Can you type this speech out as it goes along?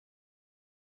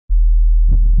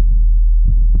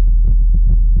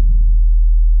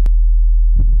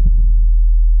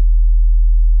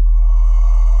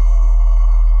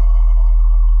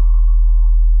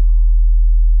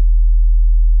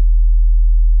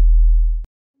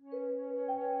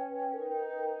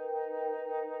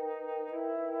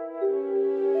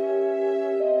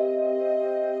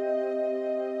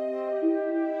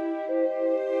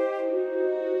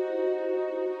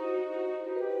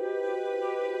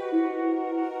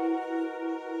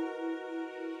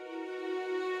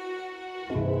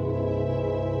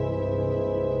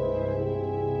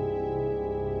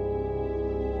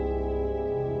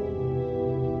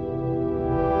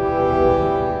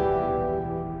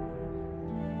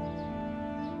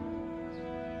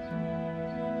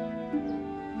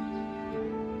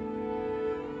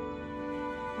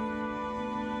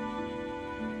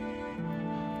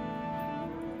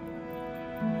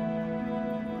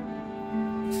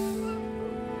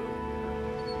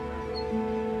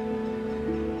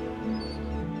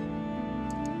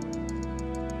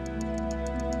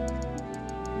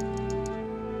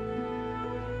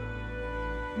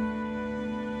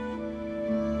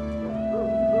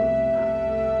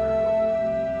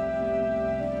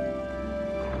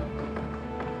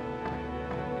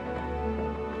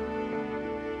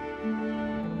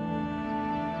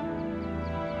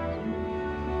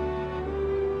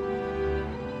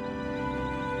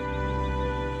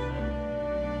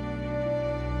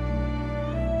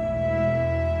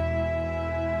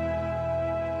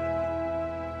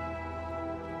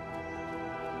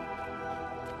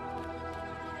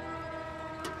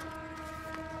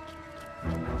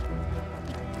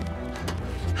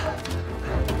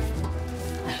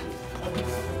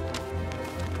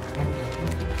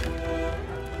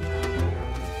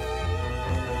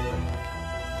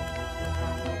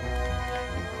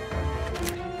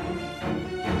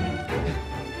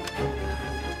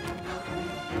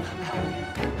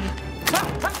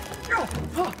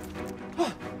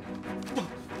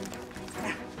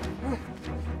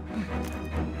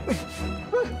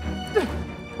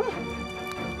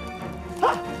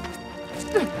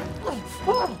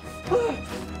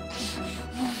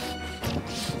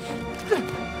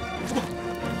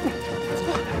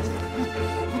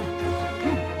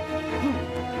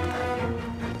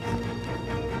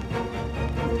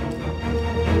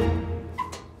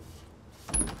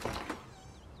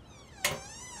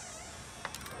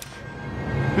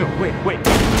No, wait.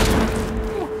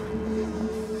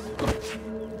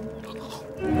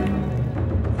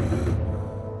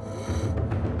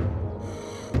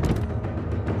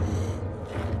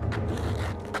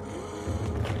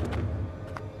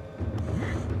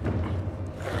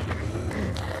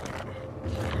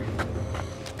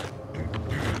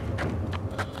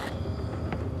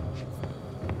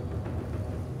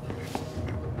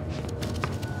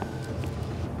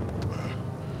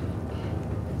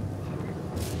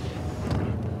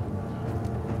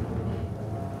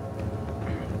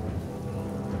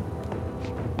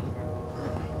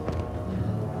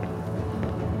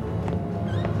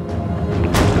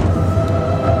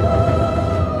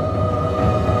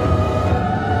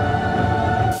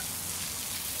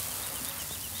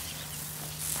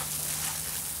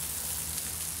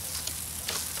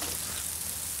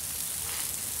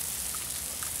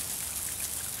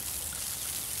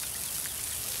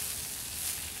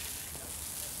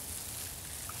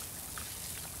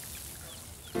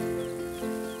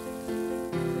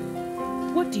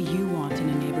 What do you want in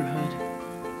a neighborhood?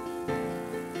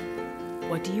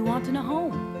 What do you want in a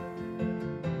home?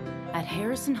 At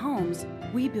Harrison Homes,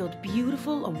 we build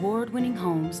beautiful, award-winning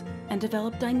homes and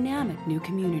develop dynamic new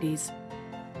communities.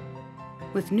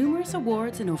 With numerous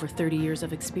awards and over 30 years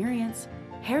of experience,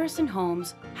 Harrison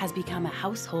Homes has become a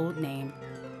household name.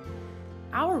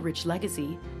 Our rich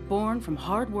legacy, born from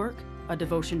hard work, a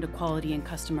devotion to quality and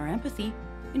customer empathy,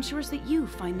 ensures that you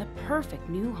find the perfect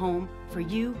new home for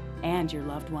you and your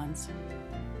loved ones.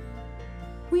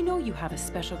 We know you have a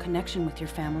special connection with your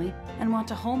family and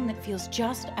want a home that feels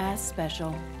just as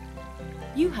special.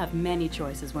 You have many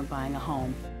choices when buying a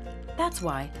home. That's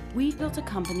why we've built a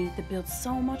company that builds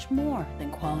so much more than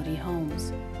quality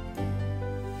homes.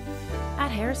 At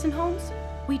Harrison Homes,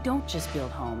 we don't just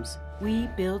build homes, we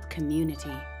build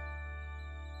community.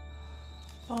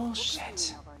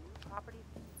 Bullshit.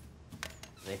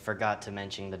 They forgot to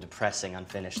mention the depressing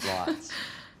unfinished lots.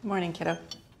 Morning, kiddo.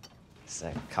 Is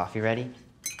the coffee ready?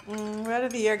 We're out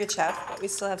of the Yirgachev, but we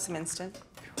still have some instant.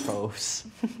 Gross.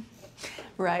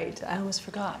 Right, I almost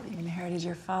forgot. You inherited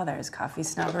your father's coffee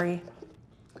snobbery.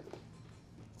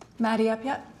 Maddie up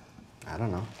yet? I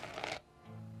don't know.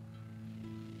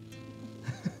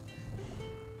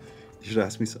 You should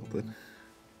ask me something.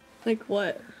 Like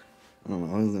what? I don't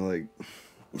know. Is there like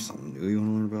something new you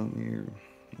want to learn about me, or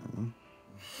I don't know?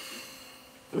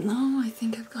 No, I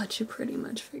think I've got you pretty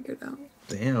much figured out.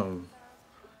 Damn.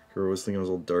 Girl was thinking I was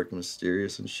all dark and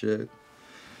mysterious and shit.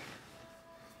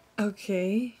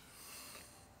 Okay.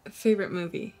 Favorite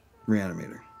movie?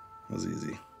 Reanimator. That was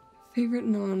easy. Favorite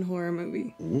non-horror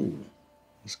movie? Ooh.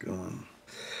 Let's go on.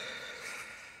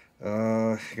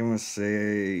 I'm gonna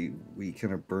say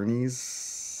Weekend at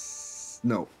Bernie's.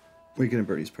 No. Weekend at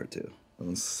Bernie's Part 2. That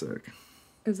one's sick.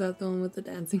 Is that the one with the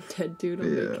dancing dead dude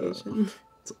on vacation?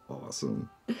 It's awesome.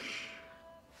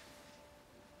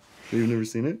 You've never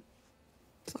seen it?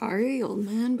 Sorry, old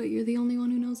man, but you're the only one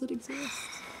who knows it exists.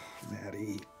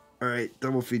 Maddie. All right,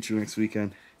 double feature next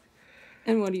weekend.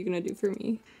 And what are you gonna do for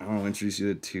me? I want to introduce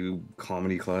you to 2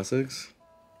 comedy classics.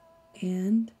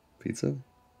 And? Pizza?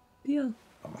 Deal.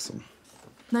 Awesome.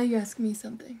 Now you ask me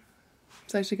something.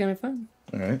 It's actually kind of fun.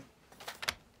 All right.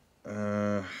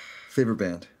 Favorite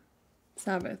band?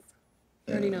 Sabbath.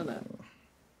 I already know that.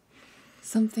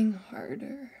 Something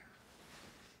harder.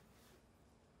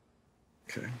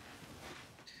 Okay.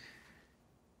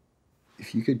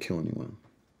 If you could kill anyone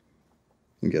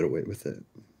and get away with it,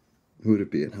 who would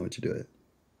it be and how would you do it?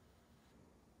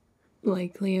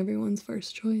 Likely everyone's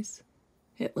first choice.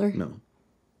 Hitler? No.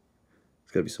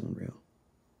 It's gotta be someone real.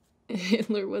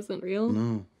 Hitler wasn't real?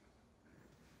 No.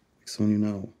 Like someone you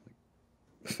know.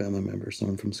 Like a family member,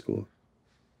 someone from school.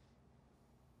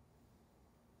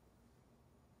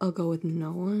 I'll go with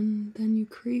no one, then, you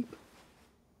creep.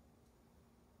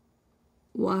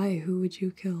 Why? Who would you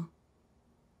kill?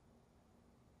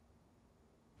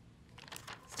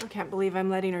 Still can't believe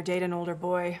I'm letting her date an older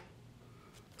boy.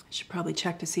 I should probably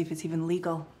check to see if it's even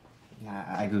legal.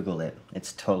 I Googled it.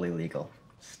 It's totally legal.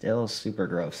 Still super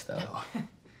gross, though.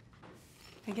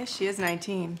 I guess she is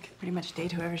 19. Could pretty much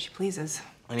date whoever she pleases.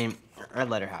 I mean, I'd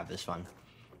let her have this one.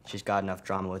 She's got enough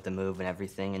drama with the move and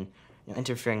everything, and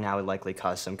interfering now would likely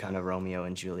cause some kind of Romeo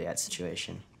and Juliet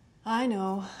situation. I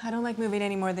know. I don't like moving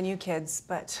any more than you kids,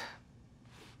 but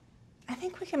I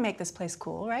think we can make this place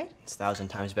cool, right? It's 1,000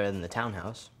 times better than the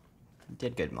townhouse. You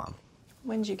did good, Mom.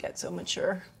 When'd you get so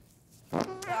mature?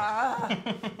 Ah,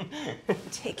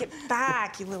 take it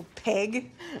back, you little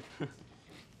pig.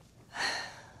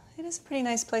 It is a pretty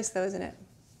nice place, though, isn't it?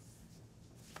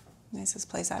 Nicest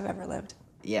place I've ever lived.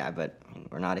 Yeah, but I mean,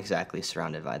 we're not exactly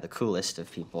surrounded by the coolest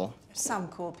of people. There's some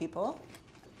cool people.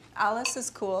 Alice is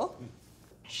cool.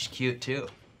 She's cute, too.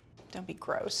 Don't be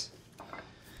gross.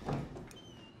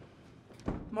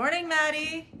 Morning,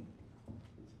 Maddie.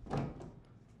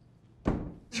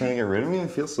 Trying to get rid of me? I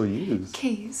feel so used.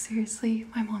 Okay, seriously,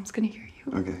 my mom's gonna hear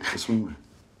you. Okay, just one more.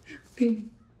 Okay.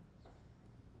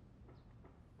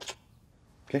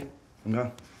 Okay, I'm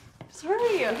gone. Just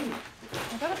hurry. I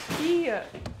gotta pee.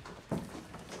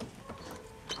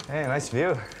 Hey, nice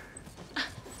view.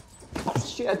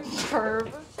 Shit,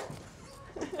 perv.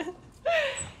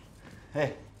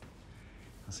 Hey,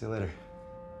 I'll see you later.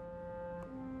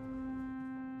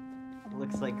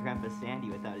 Looks like Grandpa Sandy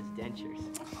without his dentures.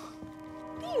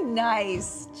 Be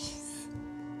nice. Jeez.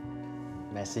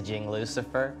 Messaging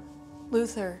Lucifer?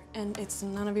 Luther, and it's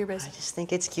none of your I business. just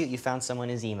think it's cute you found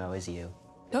someone as emo as you.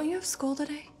 Don't you have school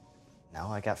today? No,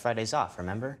 I got Fridays off,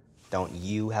 remember? Don't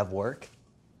you have work?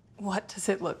 What does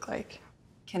it look like?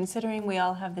 Considering we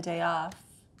all have the day off,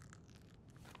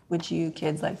 would you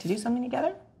kids like to do something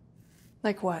together?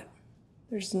 Like what?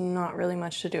 There's not really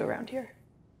much to do around here.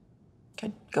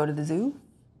 Could go to the zoo.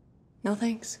 No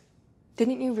thanks.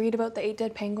 Didn't you read about the 8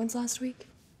 dead penguins last week?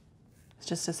 It's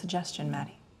just a suggestion,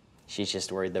 Maddie. She's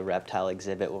just worried the reptile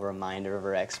exhibit will remind her of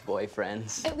her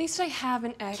ex-boyfriends. At least I have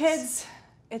an ex. Kids,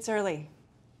 it's early.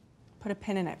 Put a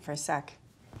pin in it for a sec.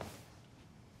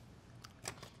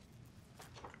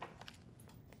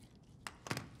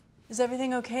 Is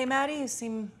everything okay, Maddie? You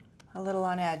seem a little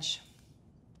on edge.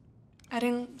 I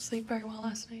didn't sleep very well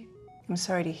last night. I'm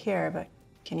sorry to hear, but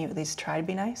can you at least try to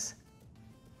be nice?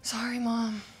 Sorry,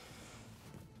 Mom.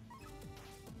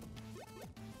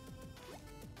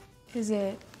 Is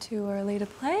it too early to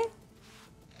play?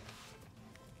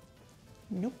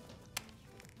 Nope.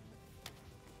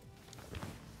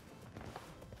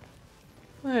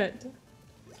 What?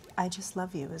 I just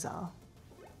love you is all.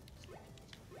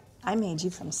 I made you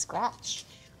from scratch.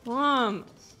 Mom!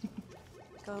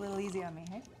 Go a little easy on me,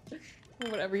 hey?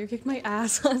 Whatever, you kicked my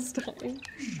ass last time.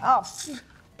 Oh.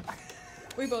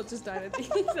 We both just died at the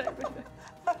exact time.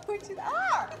 Which is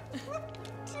ah!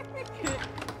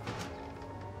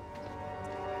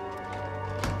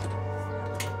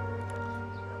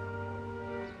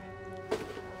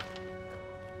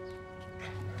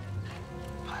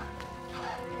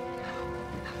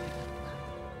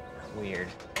 Weird.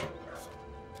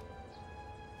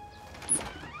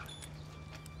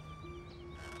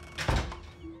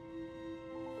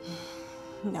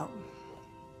 No.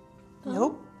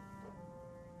 Nope.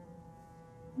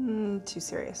 Too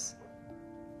serious.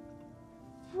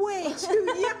 Way too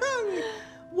young.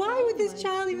 Why would this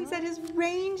child even set his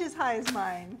range as high as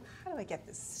mine? How do I get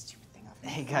this stupid thing off? my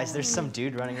Hey guys, there's phone? some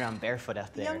dude running around barefoot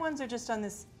out The there. young ones are just on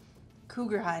this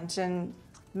cougar hunt, and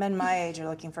men my age are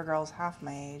looking for girls half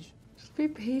my age. Just be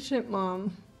patient,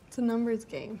 Mom. It's a numbers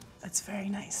game. That's very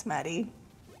nice, Maddie.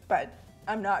 But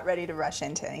I'm not ready to rush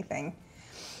into anything.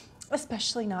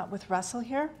 Especially not with Russell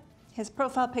here. His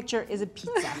profile picture is a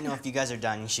pizza. You know, if you guys are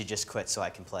done, you should just quit so I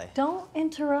can play. Don't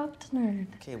interrupt, nerd.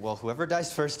 Okay, well, whoever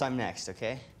dies first, I'm next,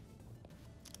 okay?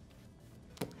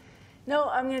 No,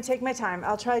 I'm gonna take my time.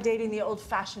 I'll try dating the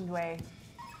old-fashioned way.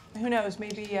 Who knows?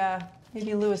 Maybe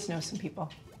Lewis knows some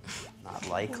people. Not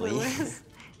likely. Lewis?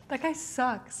 That guy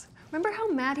sucks. Remember how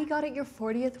mad he got at your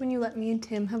 40th when you let me and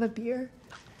Tim have a beer?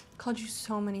 Called you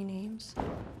so many names.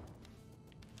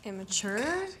 Immature.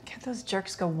 Can't those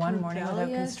jerks go one morning without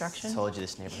Rebellious. construction? Told you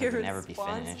this neighborhood would never be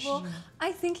finished. Irresponsible.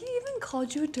 I think he even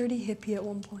called you a dirty hippie at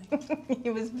one point.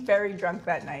 He was very drunk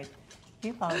that night. He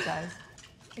apologized.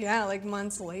 Yeah, like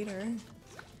months later.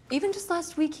 Even just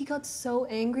last week, he got so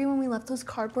angry when we left those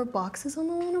cardboard boxes on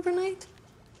the lawn overnight.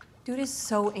 Dude is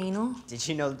so anal. Did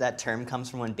you know that term comes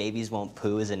from when babies won't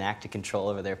poo as an act of control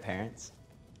over their parents?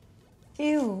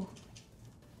 Ew.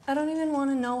 I don't even want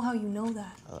to know how you know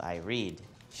that. Well, I read.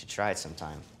 You should try it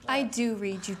sometime. I do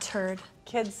read, you turd.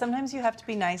 Kids, sometimes you have to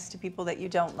be nice to people that you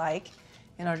don't like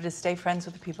in order to stay friends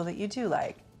with the people that you do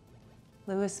like.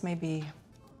 Lewis may be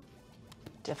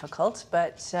difficult,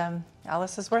 but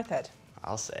Alice is worth it.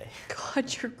 I'll say.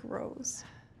 God, you're gross.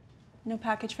 No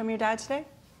package from your dad today?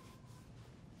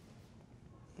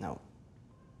 No.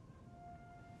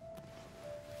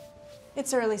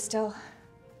 It's early still.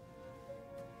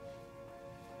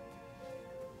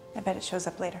 I bet it shows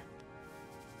up later.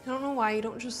 I don't know why you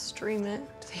don't just stream it.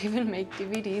 Do they even make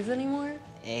DVDs anymore?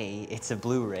 A, it's a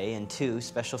Blu-ray, and 2,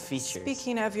 special features.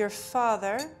 Speaking of your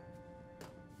father,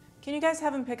 can you guys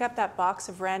have him pick up that box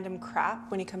of random crap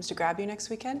when he comes to grab you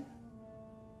next weekend?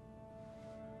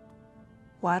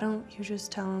 Why don't you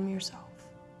just tell him yourself?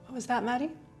 What was that,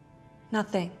 Maddie?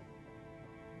 Nothing.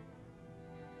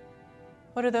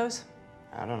 What are those?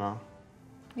 I don't know.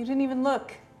 You didn't even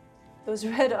look. Those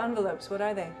red envelopes, what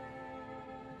are they?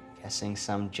 Guessing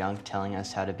some junk telling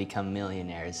us how to become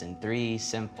millionaires in 3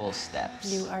 simple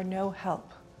steps. You are no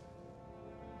help.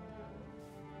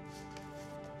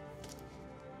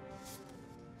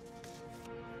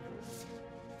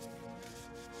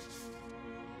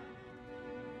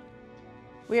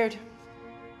 Weird.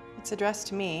 It's addressed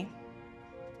to me.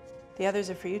 The others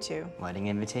are for you two. Wedding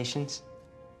invitations?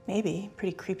 Maybe.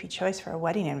 Pretty creepy choice for a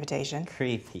wedding invitation.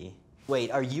 Creepy. Wait,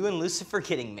 are you and Lucifer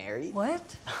getting married?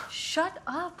 What? Shut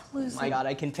up, Lucy. Oh my God,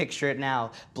 I can picture it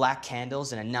now. Black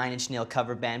candles and a 9 Inch Nail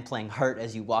cover band playing Hurt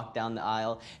as you walk down the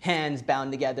aisle, hands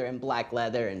bound together in black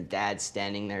leather, and Dad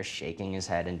standing there shaking his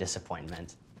head in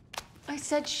disappointment. I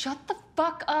said shut the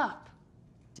fuck up.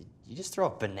 Did you just throw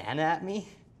a banana at me?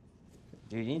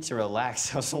 Dude, you need to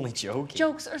relax. I was only joking.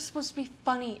 Jokes are supposed to be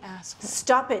funny, asshole.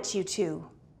 Stop it, you two.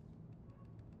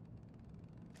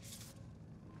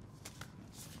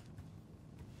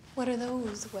 What are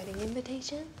those, wedding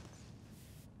invitations?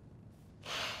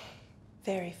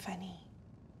 Very funny.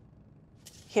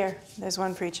 Here, there's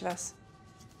one for each of us.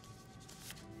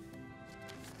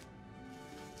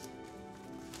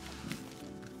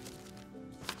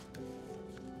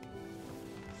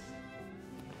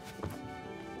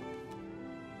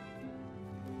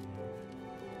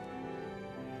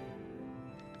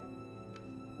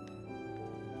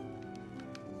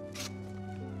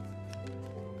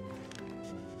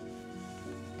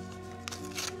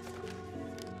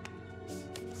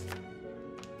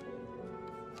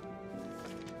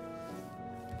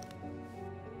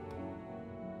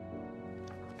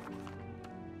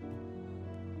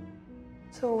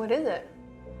 So what is it?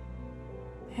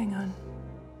 Hang on.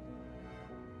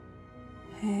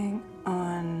 Hang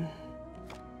on.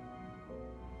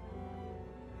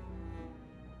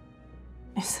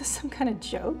 Is this some kind of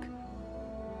joke?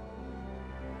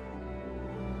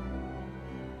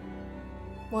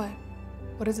 What?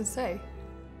 What does it say?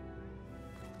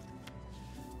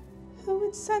 Who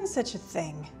would send such a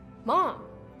thing? Mom.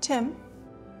 Tim?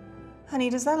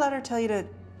 Honey, does that letter tell you to...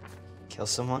 Kill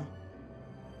someone?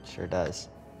 Sure does.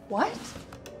 What?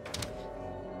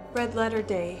 Red Letter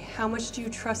Day. How much do you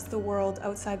trust the world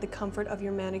outside the comfort of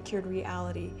your manicured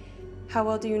reality? How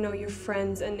well do you know your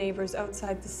friends and neighbors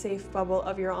outside the safe bubble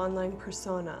of your online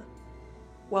persona?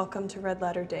 Welcome to Red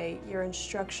Letter Day. Your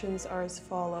instructions are as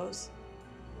follows.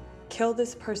 Kill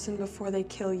this person before they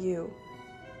kill you.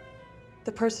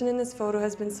 The person in this photo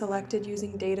has been selected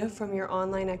using data from your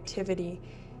online activity.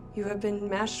 You have been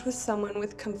matched with someone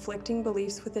with conflicting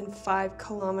beliefs within 5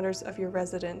 kilometers of your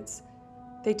residence.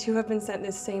 They too have been sent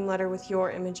this same letter with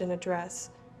your image and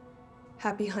address.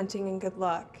 Happy hunting and good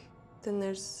luck. Then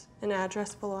there's an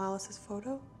address below Alice's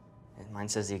photo? And mine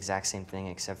says the exact same thing,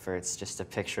 except for it's just a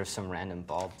picture of some random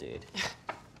bald dude.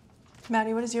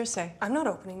 Maddie, what does yours say? I'm not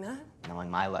opening that. Knowing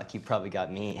my luck, you probably got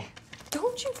me.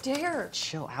 Don't you dare!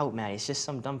 Chill out, Maddie. It's just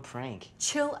some dumb prank.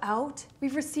 Chill out.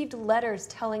 We've received letters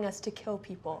telling us to kill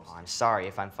people. Oh, I'm sorry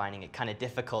if I'm finding it kind of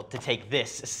difficult to take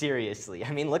this seriously.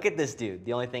 I mean, look at this dude.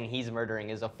 The only thing he's murdering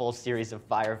is a full series of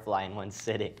Firefly in one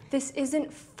sitting. This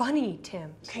isn't funny,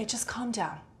 Tim. Okay, just calm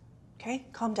down. Okay,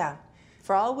 calm down.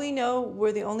 For all we know,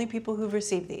 we're the only people who've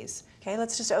received these. Okay,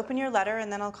 let's just open your letter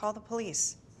and then I'll call the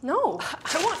police. No,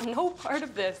 I want no part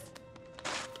of this.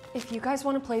 If you guys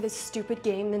want to play this stupid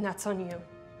game, then that's on you.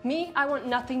 Me, I want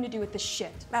nothing to do with this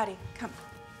shit. Maddie, come.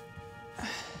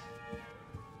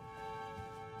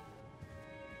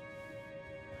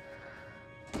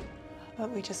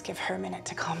 But we just give her a minute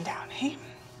to calm down, hey?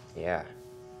 Yeah.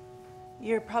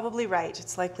 You're probably right.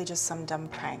 It's likely just some dumb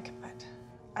prank, but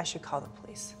I should call the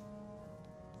police.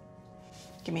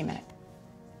 Give me a minute.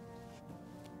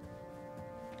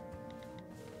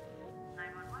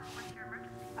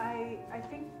 I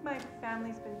think my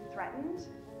family's been threatened.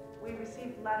 We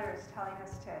received letters telling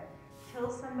us to kill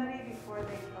somebody before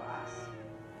they kill us.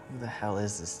 Who the hell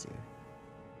is this dude?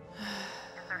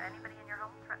 Is there anybody in your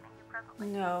home threatening you presently?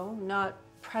 No, not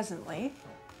presently.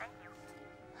 Thank you.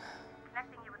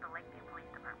 Connecting you with the Lakeview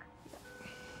Police Department.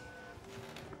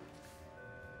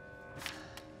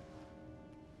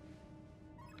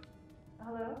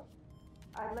 Hello?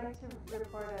 I'd like to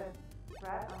report a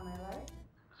threat on my life.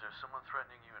 Is there someone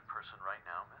threatening you in person right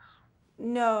now, miss?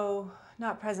 No,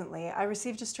 not presently. I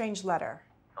received a strange letter.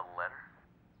 A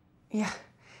Yeah.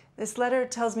 This letter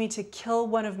tells me to kill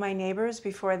one of my neighbors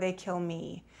before they kill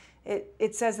me.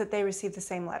 It says that they received the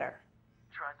same letter.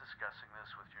 Tried discussing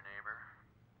this with your neighbor?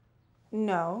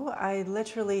 No, I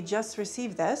literally just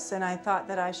received this, and I thought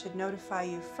that I should notify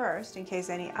you first in case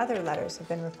any other letters have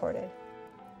been reported.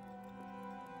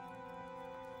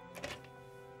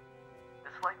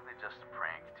 It's likely just a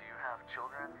prank. Do you have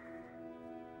children?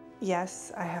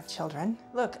 Yes, I have children.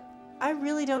 Look, I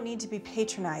really don't need to be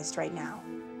patronized right now.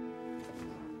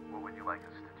 What would you like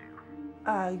us to do?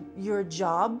 Your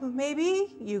job,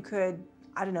 maybe? You could,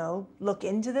 I don't know, look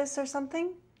into this or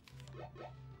something?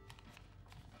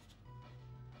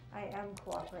 I am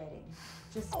cooperating.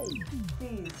 Just,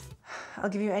 please. I'll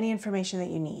give you any information that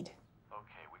you need.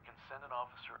 Okay, we can send an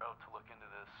officer out to look into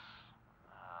this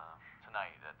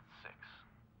tonight at 6.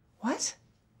 What?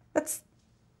 That's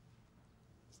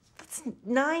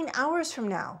 9 hours from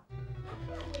now. Your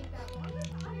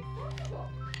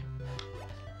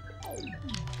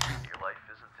life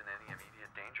isn't in any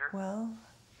immediate danger? Well,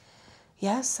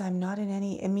 yes, I'm not in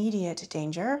any immediate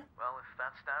danger. Well, if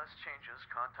that status changes,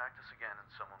 contact us again and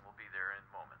someone will be there in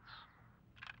moments.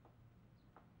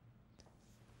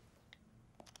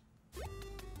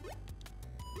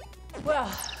 Well,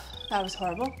 that was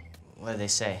horrible. What do they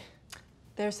say?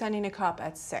 They're sending a cop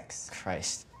at 6.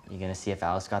 Christ, you gonna see if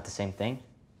Alice got the same thing?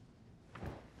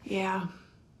 Yeah.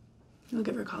 I'll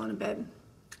give her a call in a bit.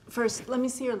 First, let me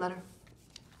see your letter.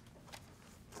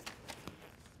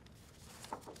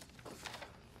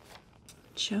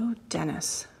 Joe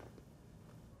Dennis.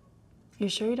 You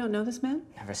sure you don't know this man?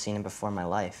 Never seen him before in my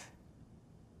life.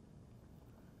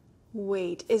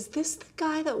 Wait, is this the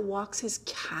guy that walks his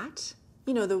cat?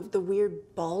 You know, the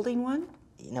weird balding one?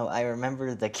 You know, I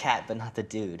remember the cat, but not the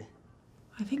dude.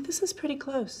 I think this is pretty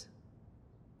close.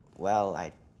 Well,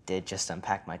 I did just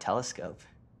unpack my telescope.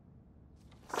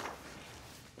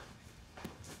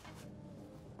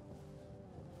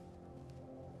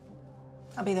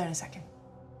 I'll be there in a second.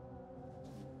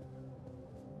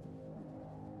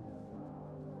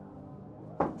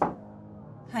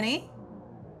 Honey?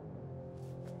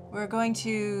 We're going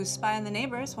to spy on the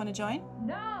neighbors. Want to join?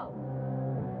 No!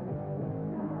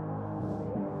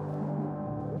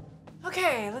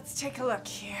 Okay, let's take a look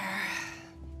here.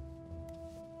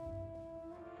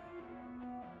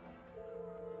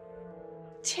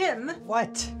 Tim?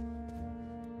 What?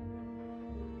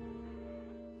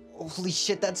 Holy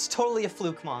shit, that's totally a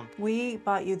fluke, Mom. We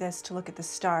bought you this to look at the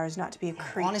stars, not to be a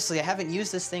creep. Honestly, I haven't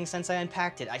used this thing since I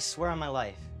unpacked it. I swear on my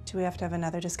life. Do we have to have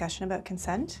another discussion about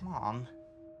consent? Mom.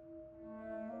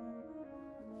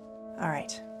 All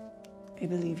right. I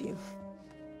believe you.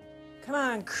 Come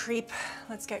on, creep.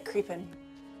 Let's get creeping.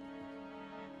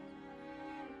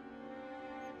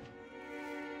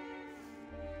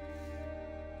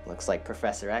 Looks like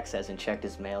Professor X hasn't checked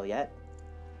his mail yet.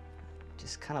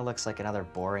 Just kind of looks like another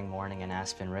boring morning in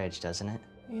Aspen Ridge, doesn't it?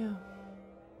 Yeah.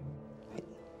 Wait,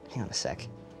 hang on a sec.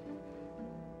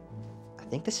 I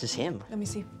think this is him. Let me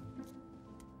see.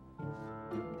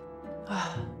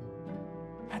 Ah,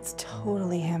 that's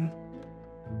totally him.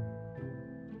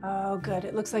 Oh, good.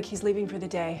 It looks like he's leaving for the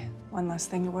day. One less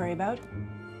thing to worry about.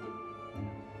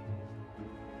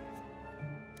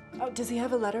 Oh, does he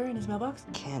have a letter in his mailbox?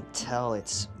 Can't tell.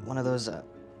 It's one of those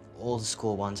old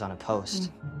school ones on a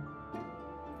post.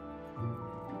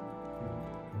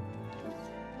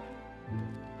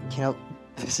 You know,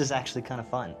 this is actually kind of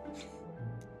fun.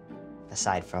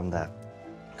 Aside from the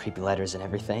creepy letters and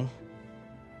everything.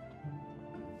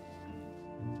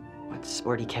 What's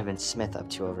Sporty Kevin Smith up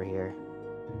to over here?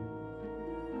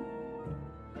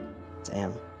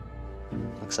 Damn.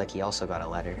 Looks like he also got a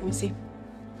letter. Let me see.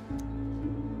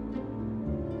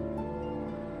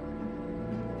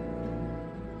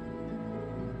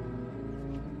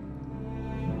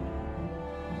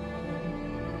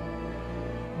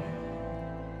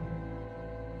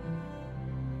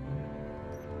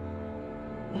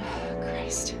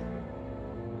 Christ.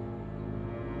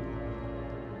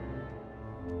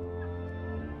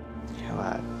 You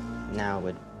know, now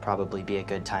would probably be a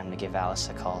good time to give Alice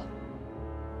a call.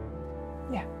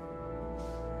 Yeah.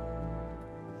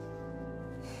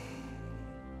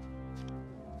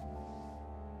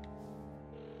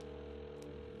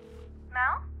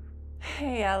 Mel?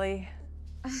 Hey, Allie.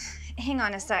 Hang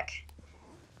on a sec.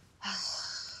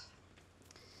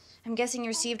 I'm guessing you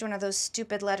received one of those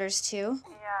stupid letters, too?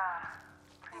 Yeah.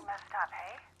 Pretty messed up,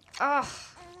 hey? Oh,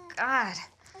 God.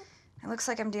 It looks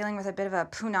like I'm dealing with a bit of a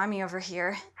punami over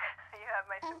here. You have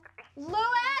my sympathy.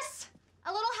 Louis!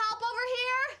 A little help over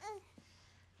here?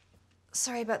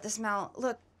 Sorry about this, Mel.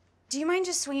 Look, do you mind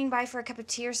just swinging by for a cup of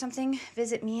tea or something?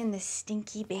 Visit me and this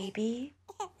stinky baby?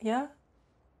 Yeah?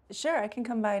 Sure, I can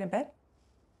come by in a bit.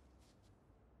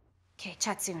 Okay,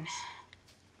 chat soon.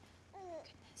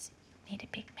 Goodness, you made a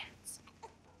big mess.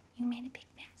 You made a big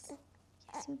mess.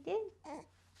 Yes, you did.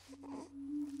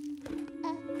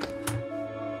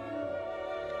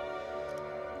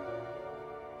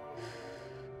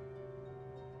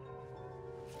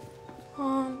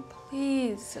 Mom,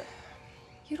 please.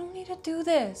 You don't need to do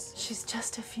this. She's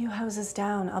just a few houses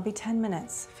down. I'll be 10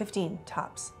 minutes, 15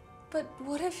 tops. But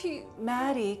what if you...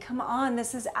 Maddie, come on.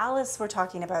 This is Alice we're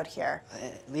talking about here.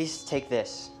 At least take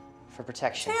this for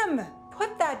protection. Tim,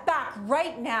 put that back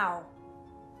right now.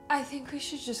 I think we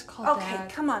should just call Okay, Dad.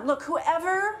 come on. Look,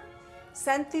 whoever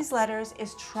sent these letters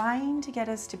is trying to get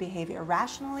us to behave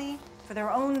irrationally for their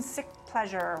own sick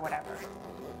pleasure or whatever.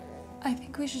 I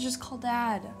think we should just call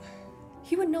Dad.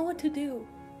 He would know what to do.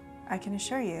 I can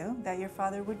assure you that your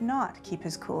father would not keep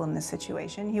his cool in this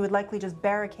situation. He would likely just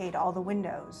barricade all the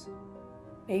windows.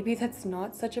 Maybe that's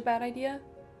not such a bad idea.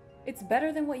 It's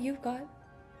better than what you've got.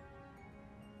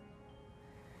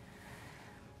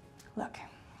 Look,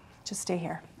 just stay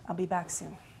here. I'll be back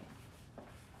soon.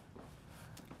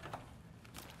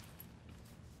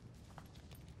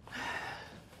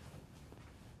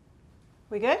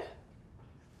 We good?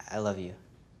 I love you.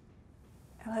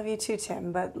 I love you too,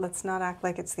 Tim, but let's not act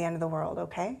like it's the end of the world,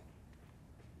 okay?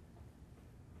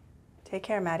 Take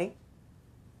care, Maddie.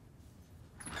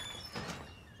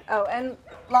 Oh, and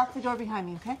lock the door behind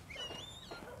me, okay?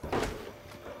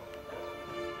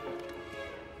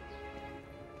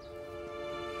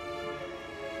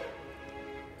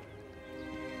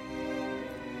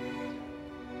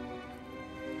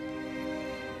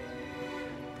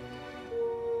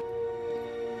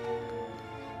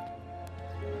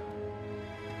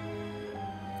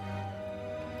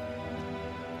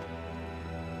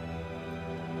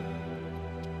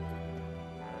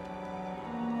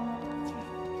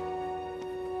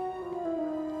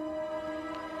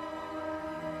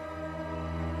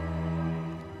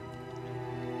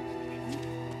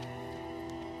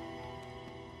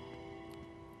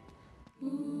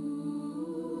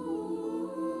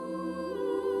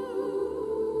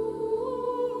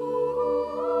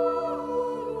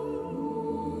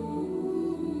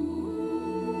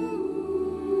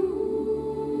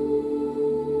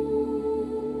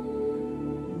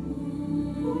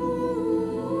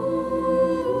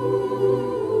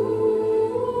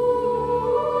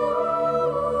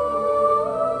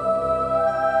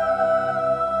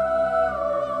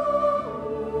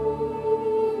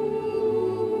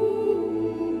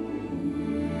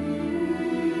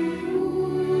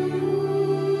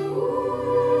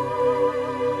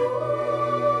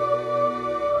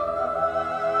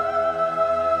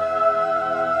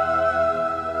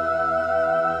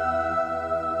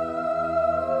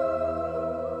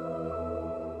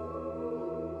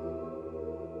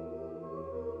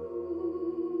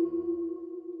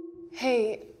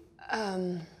 Hey,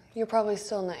 you're probably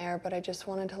still in the air, but I just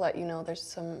wanted to let you know there's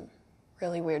some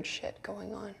really weird shit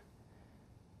going on.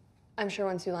 I'm sure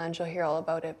once you land, you'll hear all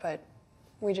about it, but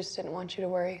we just didn't want you to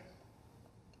worry.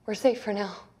 We're safe for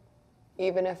now,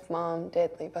 even if Mom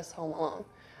did leave us home alone.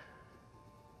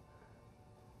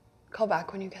 Call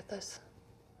back when you get this.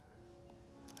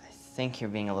 I think you're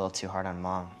being a little too hard on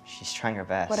Mom. She's trying her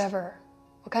best. Whatever.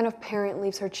 What kind of parent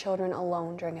leaves her children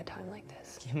alone during a time like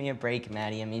this? Give me a break,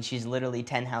 Maddie. I mean, she's literally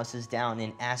 10 houses down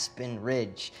in Aspen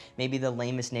Ridge, maybe the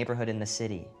lamest neighborhood in the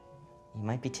city. You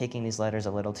might be taking these letters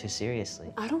a little too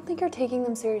seriously. I don't think you're taking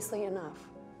them seriously enough.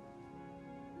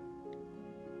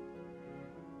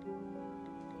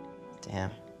 Damn.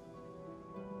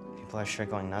 People are sure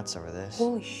going nuts over this.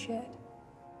 Holy shit.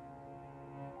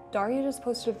 Daria just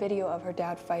posted a video of her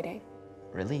dad fighting.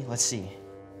 Really? Let's see.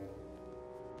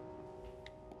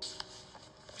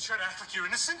 You try to act like you're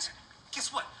innocent? Guess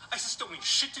what? ISIS don't mean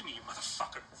shit to me, you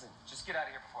motherfucker. Listen, just get out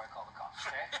of here before I call the cops,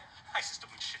 okay? ISIS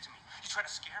don't mean shit to me. You try to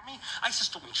scare me? ISIS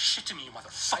don't mean shit to me, you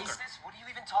motherfucker. ISIS? What are you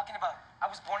even talking about? I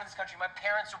was born in this country. My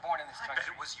parents were born in this I country.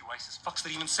 bet it was you ISIS fucks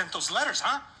that even sent those letters,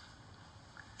 huh?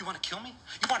 You want to kill me?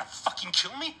 You want to fucking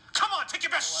kill me? Come on, take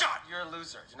your best shot! You're a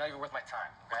loser. You're not even worth my time,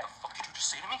 okay? What the fuck did you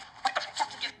just say to me? What the fuck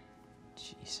did you...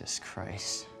 Jesus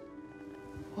Christ.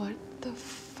 What the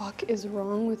fuck is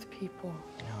wrong with people?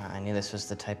 You know, I knew this was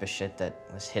the type of shit that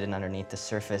was hidden underneath the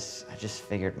surface. I just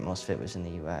figured most of it was in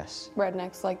the US.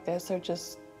 Rednecks like this are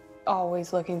just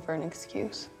always looking for an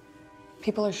excuse.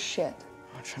 People are shit.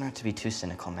 Oh, try not to be too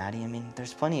cynical, Maddie. I mean,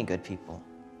 there's plenty of good people.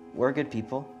 We're good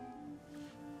people.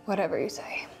 Whatever you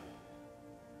say.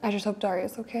 I just hope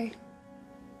Daria's okay.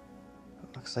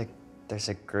 It looks like there's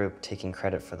a group taking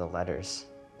credit for the letters.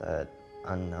 The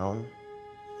unknown.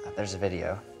 There's a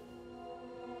video.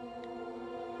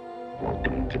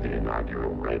 Welcome to the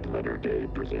inaugural Red Letter Day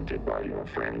presented by your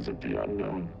friends of the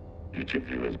unknown. Each of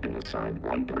you has been assigned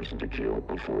one person to kill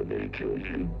before they kill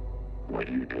you. What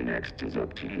you do next is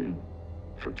up to you.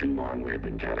 For too long, we have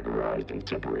been categorized and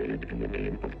separated in the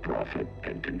name of profit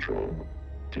and control.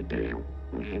 Today,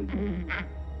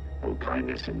 will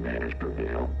kindness and manners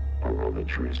prevail, or will the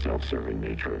true self-serving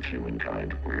nature of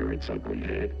humankind rear its ugly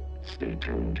head? Stay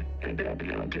tuned and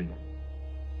happy hunting.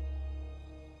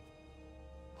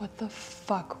 What the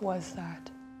fuck was that?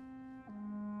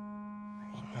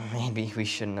 Maybe we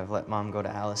shouldn't have let Mom go to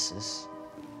Alice's.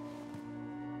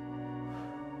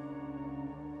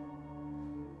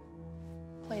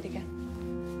 Play it again.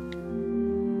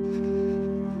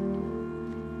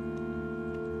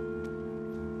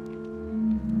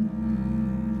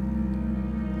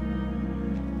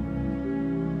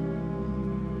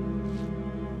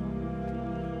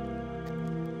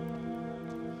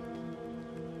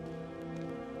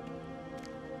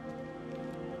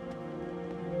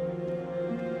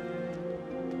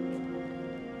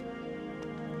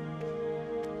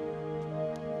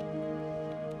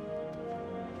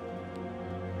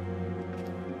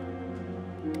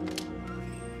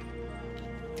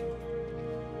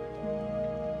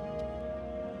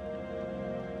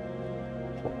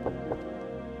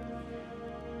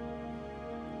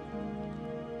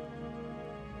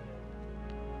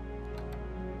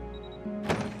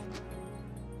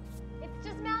 It's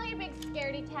just Mal, you big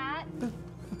scaredy cat.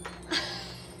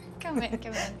 Come in,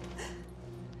 come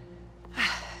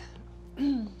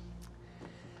in.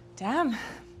 Damn.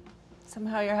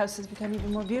 Somehow your house has become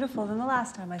even more beautiful than the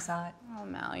last time I saw it. Oh,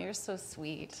 Mal, you're so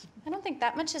sweet. I don't think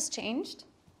that much has changed.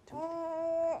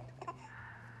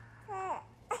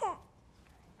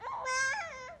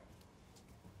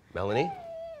 Melanie?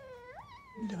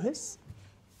 Louis?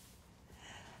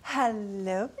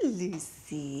 Hello,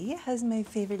 Lucy. How's my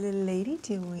favorite little lady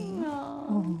doing?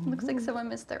 Oh, looks like someone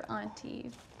missed their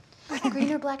auntie.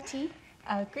 Green or black tea?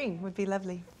 Green would be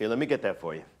lovely. Here, let me get that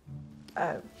for you.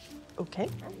 Okay.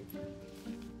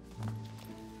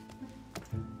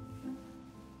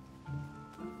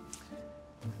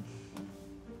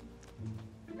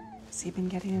 Has he been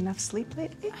getting enough sleep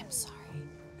lately? I'm sorry.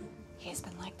 He's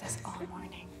been like this all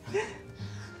morning.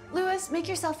 Louis, make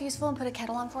yourself useful and put a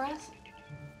kettle on for us.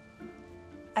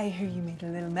 I hear you made a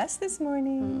little mess this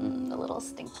morning. A little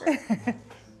stinker.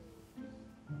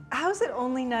 How's it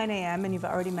only 9 a.m. and you've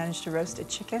already managed to roast a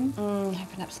chicken?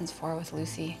 I've been up since 4 with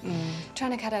Lucy,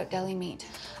 trying to cut out deli meat.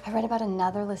 I read about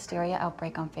another listeria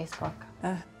outbreak on Facebook.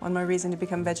 One more reason to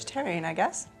become vegetarian, I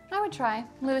guess. I would try.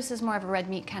 Louis is more of a red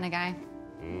meat kind of guy.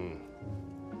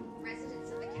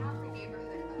 Residents of the Calvary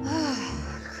neighborhood.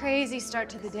 Crazy start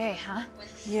to the day, huh?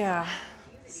 Yeah.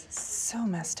 So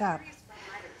messed up.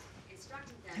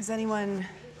 Has anyone,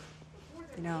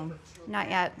 you know... Not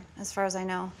yet, as far as I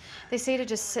know. They say to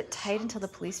just sit tight until the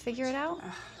police figure it out.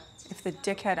 If the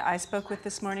dickhead I spoke with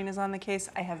this morning is on the case,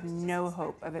 I have no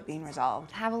hope of it being resolved.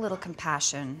 Have a little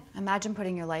compassion. Imagine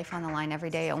putting your life on the line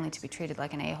every day only to be treated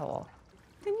like an a-hole.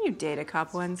 Didn't you date a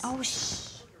cop once? Oh,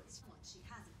 shh.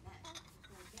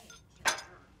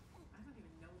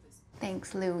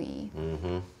 Thanks, Louis.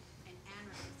 Mm-hmm.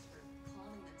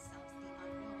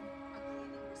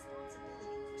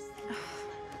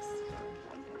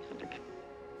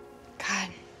 God,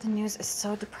 the news is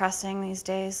so depressing these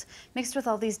days. Mixed with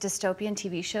all these dystopian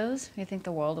TV shows, you think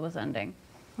the world was ending.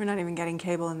 We're not even getting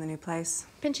cable in the new place.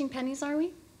 Pinching pennies, are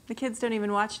we? The kids don't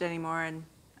even watch it anymore, and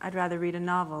I'd rather read a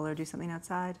novel or do something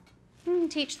outside.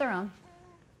 Teach their own.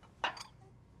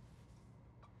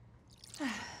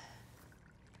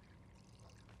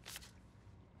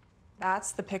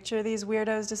 That's the picture these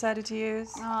weirdos decided to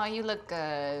use? Oh, you look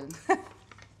good.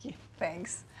 Yeah,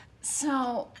 thanks.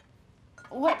 So,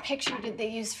 what picture did they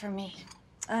use for me?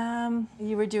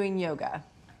 You were doing yoga.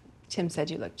 Tim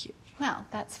said you looked cute. Well,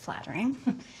 that's flattering.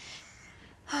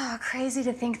 Oh, crazy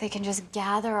to think they can just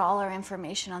gather all our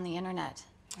information on the internet.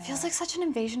 It feels like such an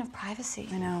invasion of privacy.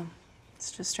 I know.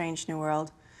 It's just a strange new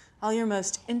world. All your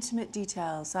most intimate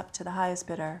details up to the highest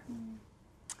bidder.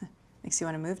 Makes you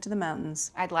want to move to the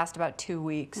mountains. I'd last about 2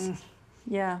 weeks.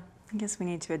 Yeah, I guess we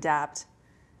need to adapt.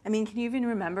 I mean, can you even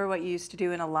remember what you used to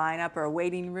do in a lineup or a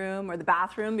waiting room or the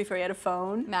bathroom before you had a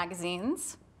phone?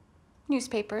 Magazines,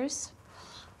 newspapers,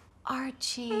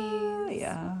 Archie.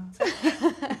 Yeah.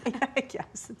 I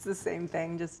guess it's the same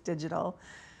thing, just digital.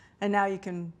 And now you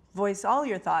can voice all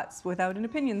your thoughts without an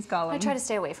opinions column. I try to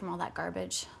stay away from all that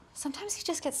garbage. Sometimes you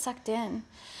just get sucked in.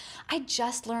 I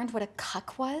just learned what a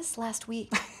cuck was last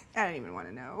week. I don't even want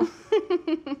to know.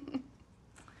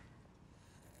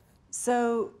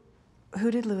 So,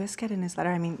 who did Louis get in his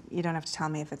letter? I mean, you don't have to tell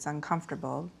me if it's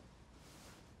uncomfortable,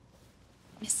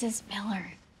 Mrs.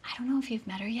 Miller. I don't know if you've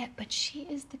met her yet, but she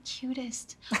is the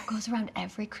cutest. Goes around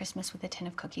every Christmas with a tin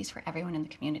of cookies for everyone in the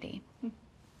community.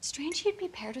 Strange you'd be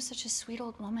paired with such a sweet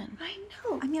old woman. I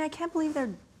know. I mean, I can't believe their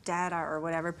dad or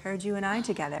whatever paired you and I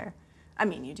together. I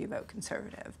mean, you do vote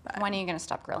conservative, but... When are you going to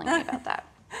stop grilling me about that?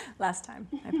 Last time,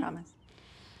 I promise.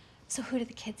 So who did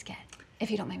the kids get?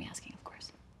 If you don't mind me asking, of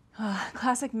course.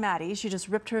 Classic Maddie. She just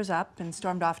ripped hers up and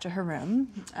stormed off to her room.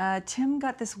 Tim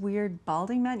got this weird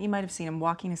balding man. You might have seen him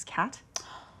walking his cat.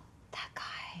 That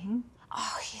guy.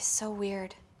 Oh, he's so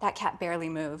weird. That cat barely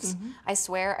moves. I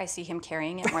swear I see him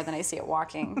carrying it more than I see it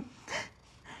walking.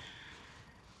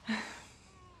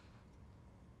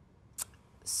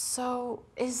 So,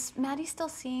 is Maddie still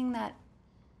seeing that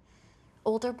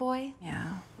older boy?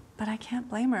 Yeah, but I can't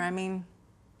blame her. I mean,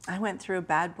 I went through a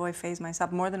bad boy phase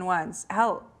myself more than once.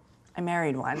 Hell, I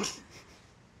married one.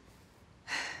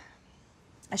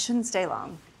 I shouldn't stay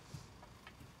long.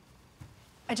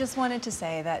 I just wanted to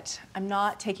say that I'm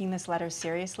not taking this letter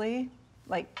seriously,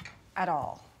 like, at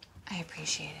all. I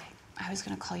appreciate it. I was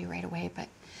gonna call you right away, but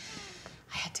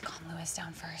I had to calm Lewis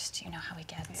down first. You know how he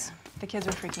gets. Yeah. The kids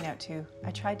were freaking out too.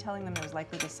 I tried telling them it was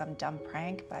likely just some dumb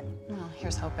prank, but... Well,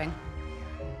 here's hoping.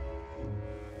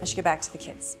 I should get back to the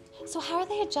kids. So how are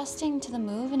they adjusting to the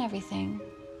move and everything?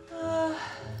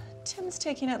 Tim's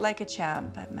taking it like a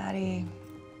champ, but Maddie,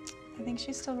 I think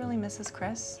she still really misses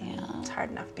Chris. Yeah. It's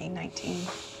hard enough being 19.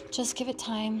 Just give it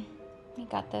time. We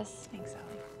got this. Thanks,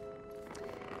 Ellie.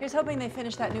 Here's hoping they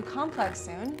finish that new complex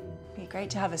soon. Be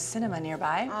great to have a cinema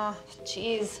nearby. Oh,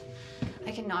 jeez.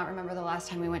 I cannot remember the last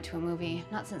time we went to a movie.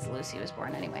 Not since Lucy was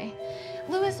born, anyway.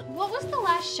 Lewis, what was the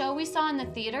last show we saw in the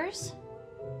theaters?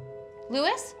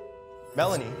 Lewis?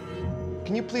 Melanie,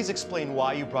 can you please explain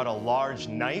why you brought a large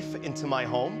knife into my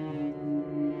home?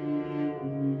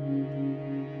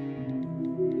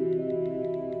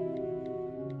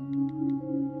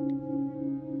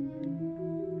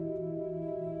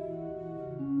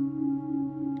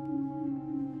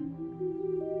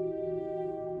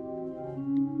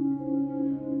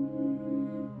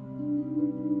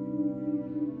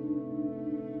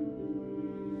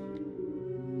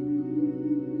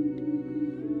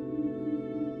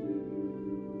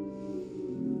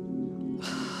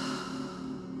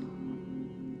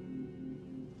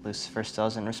 Lucifer still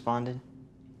hasn't responded?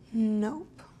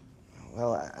 Nope.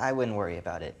 Well, I wouldn't worry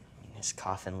about it. His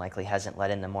coffin likely hasn't let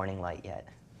in the morning light yet.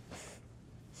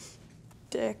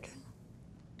 Dick.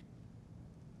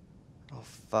 Oh,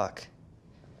 fuck.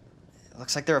 It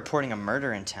looks like they're reporting a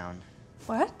murder in town.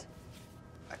 What?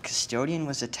 A custodian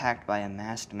was attacked by a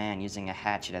masked man using a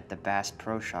hatchet at the Bass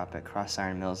Pro Shop at Cross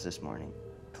Iron Mills this morning.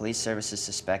 Police services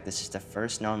suspect this is the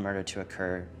first known murder to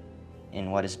occur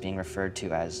in what is being referred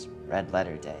to as Red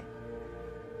Letter Day.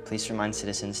 Police remind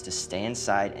citizens to stay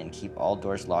inside and keep all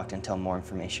doors locked until more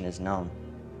information is known.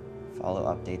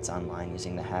 Follow updates online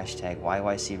using the hashtag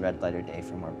YYC Red Letter Day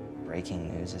for more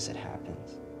breaking news as it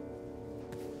happens.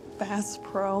 Bass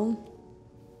Pro.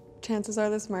 Chances are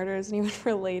this murder isn't even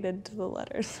related to the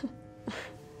letters.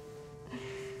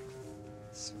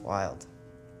 It's wild.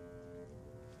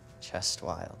 Just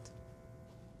wild.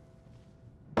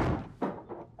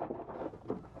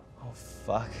 Oh,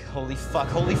 fuck. Holy fuck.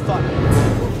 Holy fuck.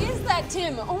 Who is that,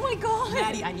 Tim? Oh my god.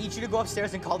 Maddie, I need you to go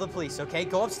upstairs and call the police, okay?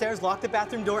 Go upstairs, lock the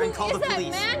bathroom door, and call the police. Who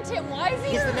is that man, Tim? Why is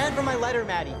he He's here? the man from my letter,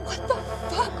 Maddie. What the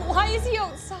fuck? Why is he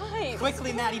outside?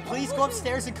 Quickly, Maddie, please go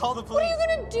upstairs and call the police. What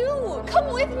are you gonna do?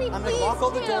 Come with me, please. I'm gonna lock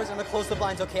all the Tim. doors and I'm gonna close the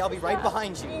blinds, okay? I'll be right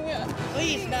behind you.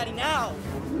 Please, Maddie, now.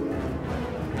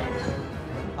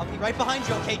 I'll be right behind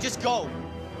you, okay? Just go.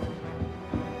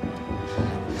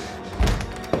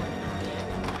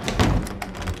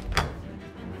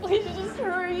 Please just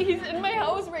hurry. He's in my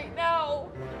house right now.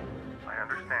 I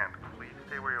understand. Please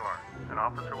stay where you are. An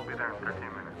officer will be there in 13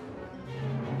 minutes.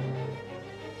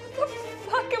 What the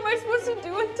fuck am I supposed to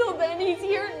do until then? He's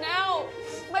here now.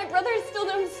 My brother's still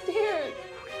downstairs.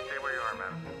 Please stay where you are,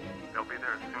 Madison. They'll be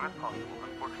there as soon as possible.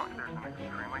 Unfortunately, there's an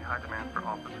extremely high demand for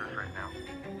officers right now.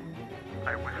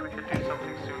 I wish we could do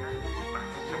something sooner, but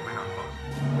it's simply not possible.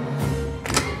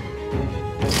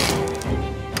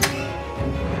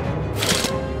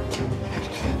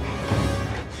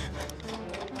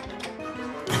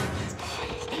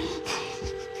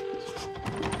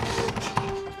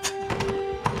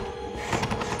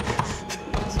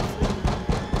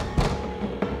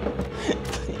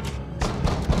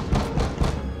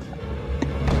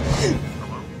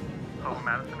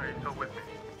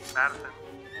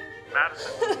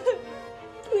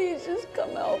 Please just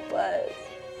come help us.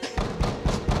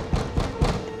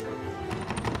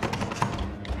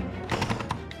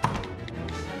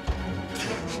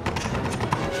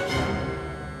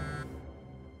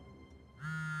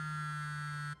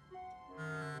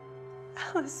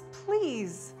 Alice,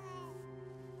 please.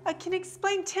 I can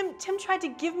explain. Tim tried to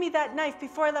give me that knife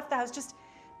before I left the house, just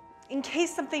in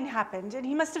case something happened, and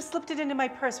he must have slipped it into my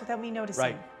purse without me noticing.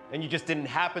 Right. And you just didn't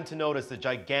happen to notice the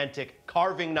gigantic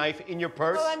carving knife in your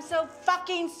purse? Oh, I'm so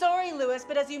fucking sorry, Lewis,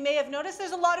 but as you may have noticed,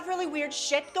 there's a lot of really weird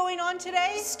shit going on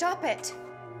today. Stop it.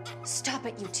 Stop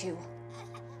it, you two.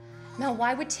 Mel,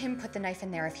 why would Tim put the knife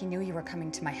in there if he knew you were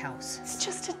coming to my house? He's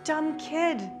just a dumb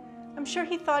kid. I'm sure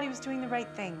he thought he was doing the right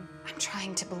thing. I'm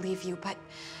trying to believe you, but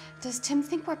does Tim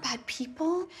think we're bad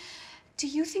people? Do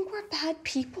you think we're bad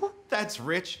people? That's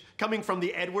rich, coming from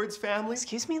the Edwards family.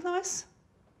 Excuse me, Lewis?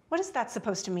 What is that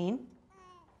supposed to mean?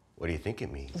 What do you think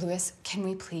it means? Lewis, can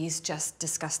we please just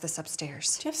discuss this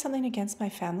upstairs? Do you have something against my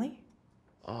family?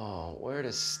 Oh, where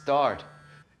to start?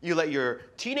 You let your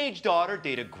teenage daughter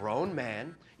date a grown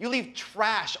man, you leave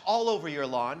trash all over your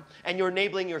lawn, and you're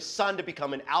enabling your son to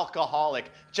become an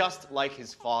alcoholic, just like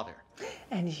his father.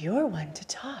 And you're one to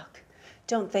talk.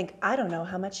 Don't think I don't know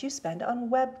how much you spend on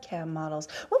webcam models.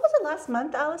 What was it last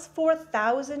month, Alice?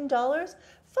 $4,000?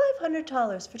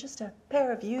 $500 for just a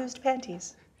pair of used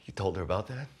panties. You told her about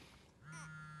that?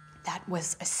 That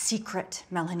was a secret,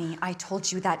 Melanie. I told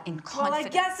you that in confidence. Well, I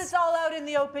guess it's all out in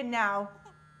the open now.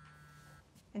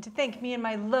 And to think me and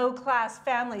my low-class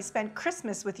family spent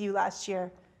Christmas with you last year.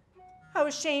 How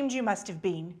ashamed you must have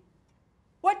been.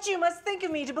 What you must think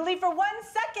of me to believe for 1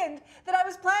 second that I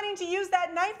was planning to use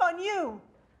that knife on you.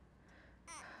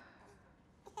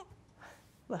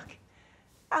 Look,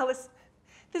 Alice,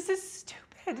 this is stupid.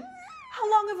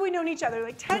 How long have we known each other?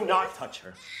 Like 10 years? Do not touch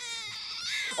her.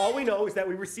 All we know is that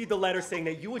we received a letter saying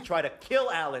that you would try to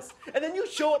kill Alice, and then you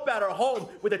show up at her home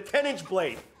with a 10-inch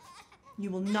blade. You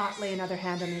will not lay another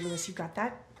hand on me, Lewis. You got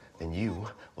that? Then you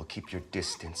will keep your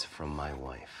distance from my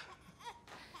wife.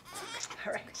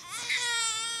 All right.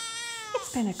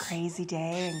 It's been a crazy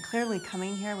day, and clearly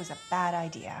coming here was a bad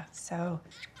idea. So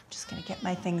I'm just gonna get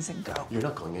my things and go. You're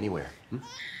not going anywhere.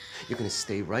 You're gonna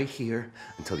stay right here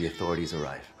until the authorities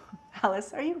arrive.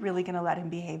 Alice, are you really gonna let him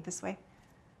behave this way?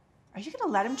 Are you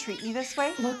gonna let him treat me this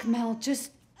way? Look, Mel,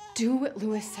 just do what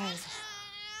Lewis says.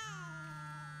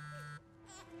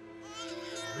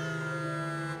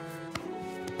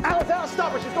 Alice,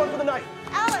 stop her! She's going for the knife!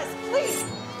 Alice, please!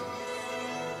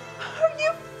 Are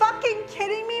you fucking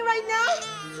kidding me right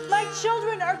now? My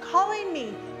children are calling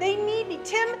me. They need me.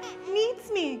 Tim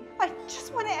needs me. I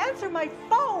just want to answer my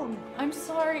phone. I'm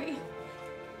sorry.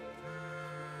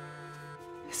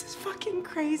 This is fucking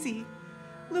crazy.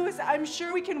 Lewis, I'm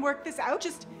sure we can work this out.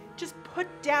 Just put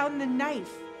down the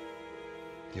knife.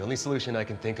 The only solution I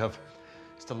can think of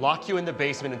is to lock you in the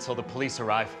basement until the police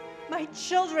arrive. My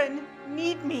children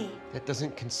need me. That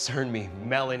doesn't concern me,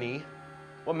 Melanie.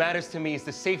 What matters to me is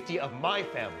the safety of my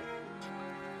family.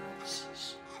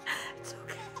 Shh. It's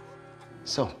okay.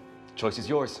 So, the choice is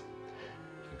yours.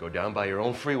 You can go down by your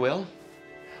own free will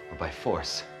or by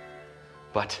force.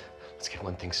 But let's get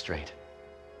one thing straight.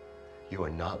 You are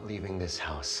not leaving this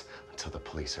house until the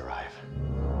police arrive.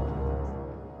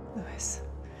 Lewis,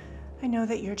 I know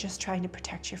that you're just trying to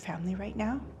protect your family right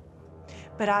now.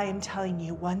 But I am telling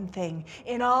you one thing,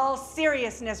 in all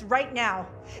seriousness right now.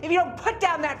 If you don't put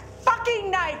down that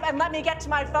fucking knife and let me get to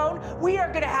my phone, we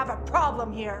are gonna have a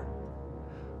problem here.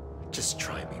 Just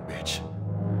try me, bitch.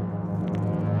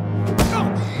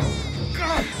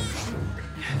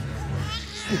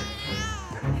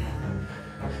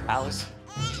 Alice,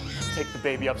 take the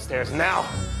baby upstairs now.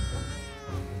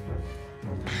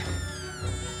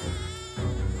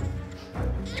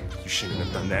 You shouldn't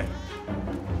have done that.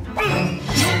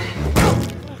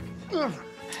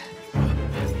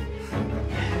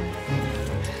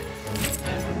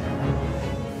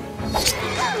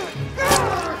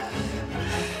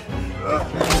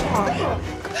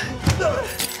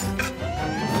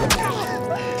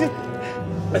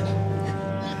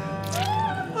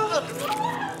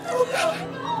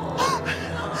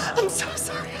 I'm so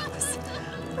sorry, Alice.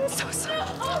 I'm so sorry.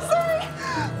 I'm sorry.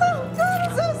 Oh, God,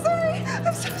 I'm so sorry.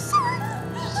 I'm so sorry.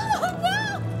 Oh, no.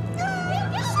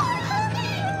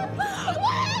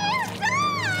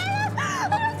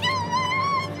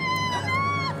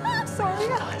 I'm sorry,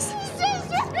 Alice.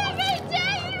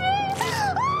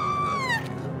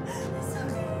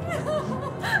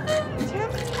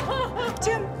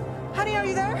 Tim, honey, are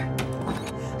you there?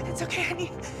 It's okay,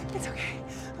 honey. It's okay.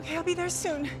 Okay, I'll be there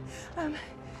soon.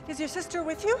 Is your sister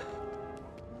with you?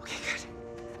 Okay, good.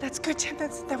 That's good, Tim.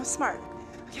 That was smart.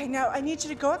 Okay, now I need you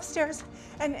to go upstairs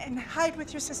and hide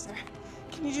with your sister.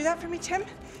 Can you do that for me, Tim?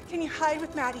 Can you hide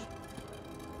with Maddie?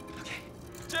 Okay.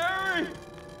 Jerry!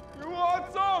 You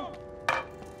want some?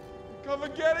 Come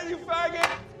and get it, you faggot!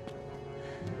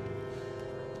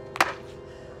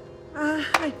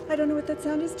 I don't know what that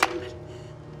sound is, Tim,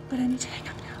 but I need to hang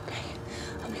up now, okay?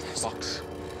 I'll be there soon. Fox.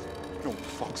 No one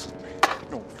fucks with me.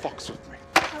 No one fucks with me.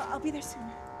 I'll be there soon.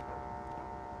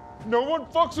 No one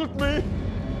fucks with me!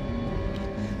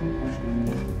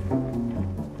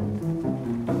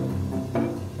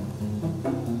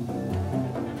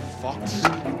 Fox.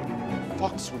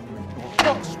 Fucks with me. No one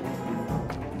fucks with me.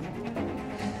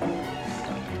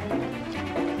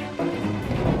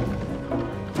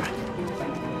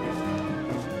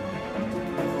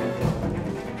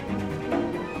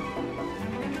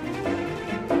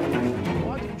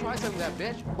 That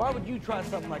bitch. Why would you try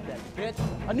something like that, bitch?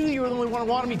 I knew you were the only one who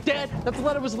wanted me dead. That the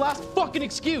letter was the last fucking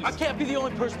excuse. I can't be the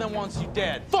only person that wants you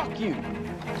dead. Fuck you.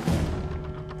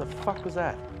 What the fuck was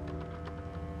that?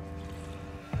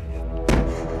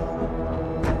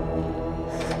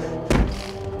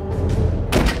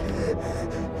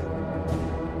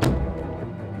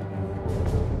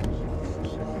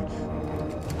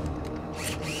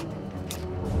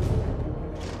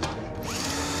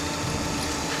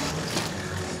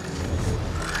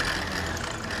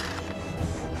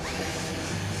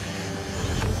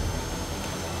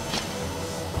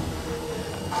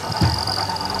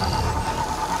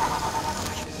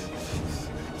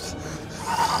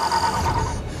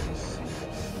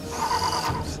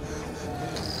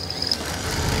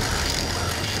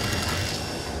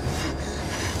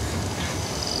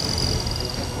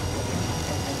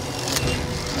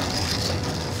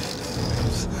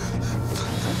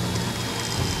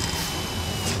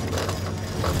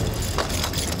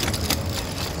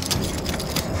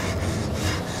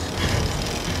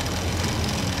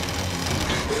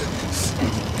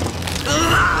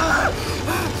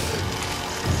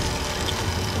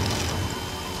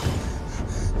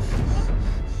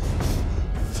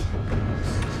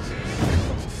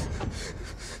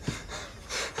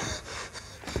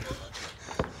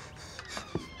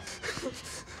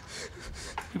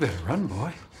 You better run,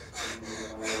 boy.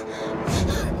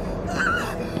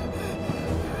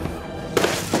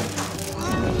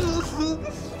 Who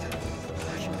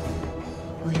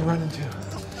are you running to?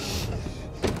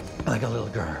 Like a little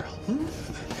girl.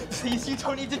 Please, you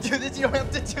don't need to do this. You don't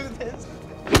have to do this.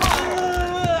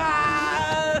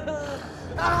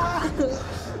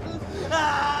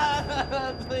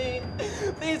 Please.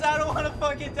 Please, I don't want to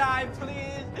fucking die,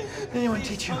 please. Anyone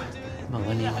teach you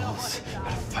millennials how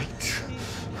to fight?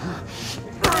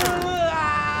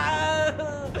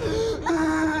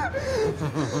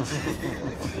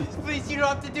 Please, you don't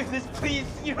have to do this. Please,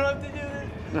 you don't have to do this.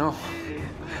 No,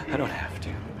 I don't have to.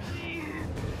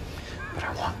 But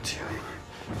I want to.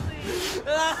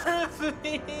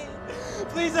 Please.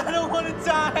 Please, I don't want to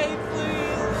die.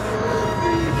 Please.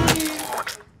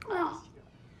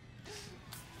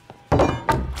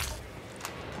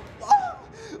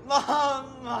 Mom,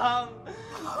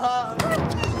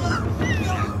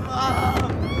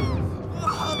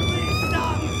 please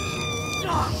stop.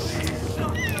 Stop, please.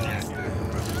 Don't do this.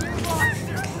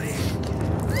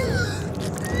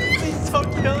 Please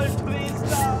don't kill her. Please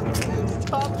stop.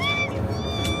 Stop.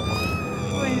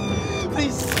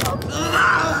 Please stop.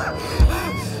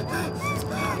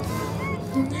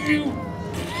 You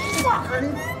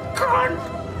fucking cunt.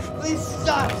 Please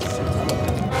stop.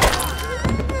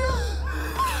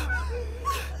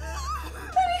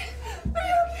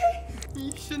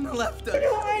 You shouldn't have left us. I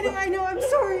know. I'm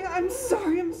sorry. I'm so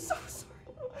sorry.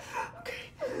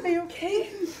 Okay. Are you okay?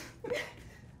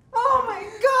 Oh my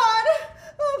God!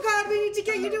 Oh God, we need to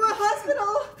get you to a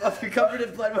hospital. If you're covered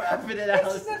in blood, what happened to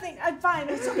Alice? It's nothing. I'm fine.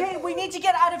 It's okay. We need to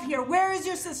get out of here. Where is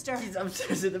your sister? She's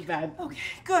upstairs in the bed. Okay.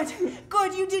 Good.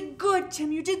 Good. You did good,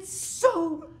 Tim. You did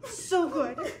so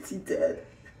good. Is he dead?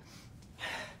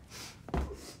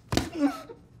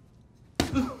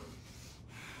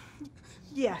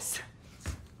 Yes.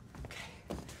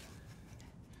 Okay.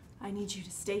 I need you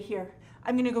to stay here.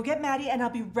 I'm gonna go get Maddie and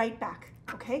I'll be right back,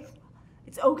 okay?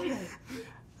 It's okay.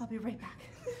 I'll be right back.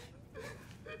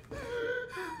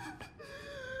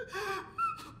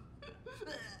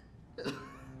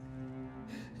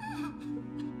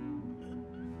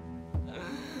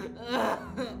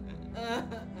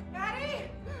 Maddie!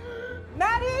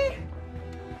 Maddie!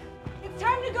 It's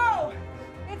time to go.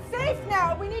 It's safe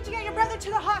now. We need to get your brother to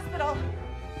the hospital.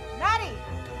 Maddie!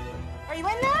 Are you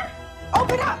in there?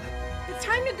 Open up! It's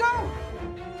time to go.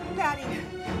 Maddie.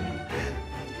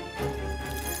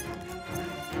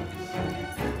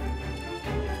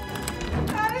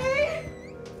 Maddie!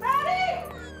 Maddie!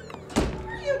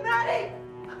 Where are you, Maddie?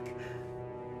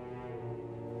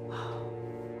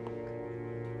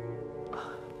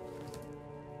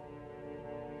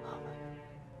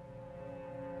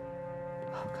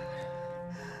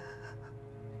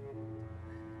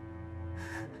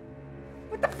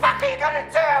 What the fuck are you gonna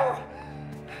do?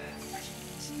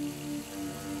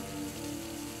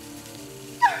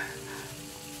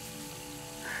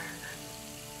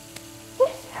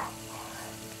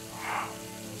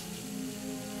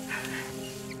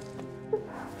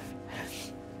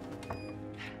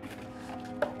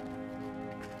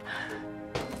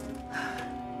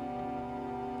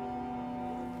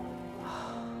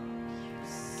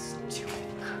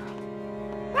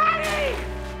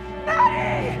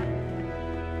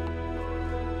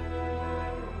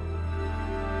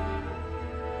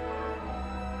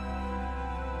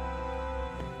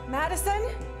 Madison,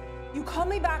 you call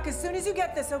me back as soon as you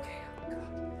get this, okay? Oh,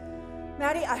 God.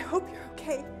 Maddie, I hope you're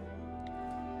okay.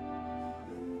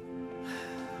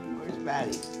 Where's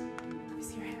Maddie? Let me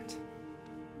see your hand.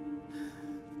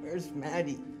 Where's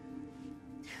Maddie?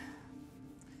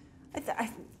 I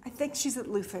think she's at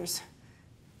Luther's.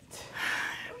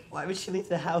 Why would she leave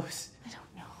the house?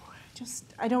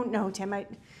 I don't know, Tim.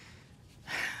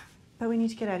 But we need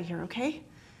to get out of here, okay?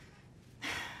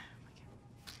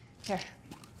 Here.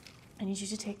 I need you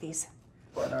to take these.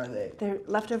 What are they? They're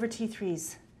leftover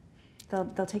T3s.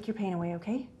 They'll take your pain away,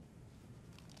 okay?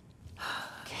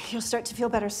 Okay, you'll start to feel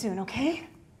better soon, okay?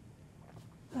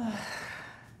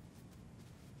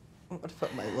 What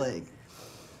about my leg?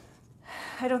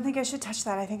 I don't think I should touch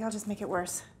that. I think I'll just make it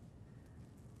worse.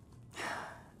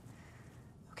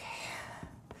 Okay.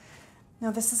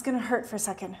 Now this is gonna hurt for a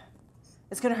second.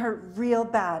 It's gonna hurt real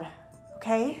bad,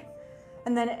 okay?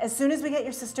 And then as soon as we get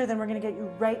your sister, then we're gonna get you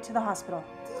right to the hospital.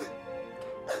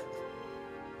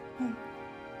 Okay.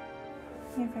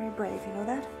 You're very brave, you know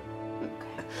that?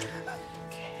 Okay.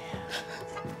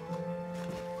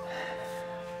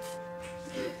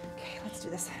 Okay, let's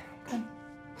do this. Come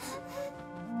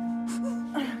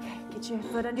on. Okay, get your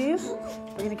foot under you.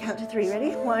 We're gonna count to 3.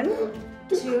 Ready? 1,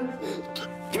 2, 3.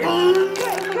 Good. You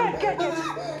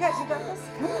got this.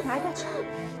 Come on, I got you.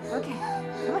 Okay,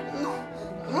 come on.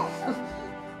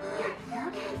 You're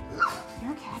okay.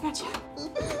 You're okay. I got you.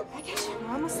 I got you.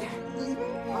 We're almost there.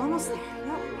 Almost there.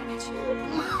 No, I got you.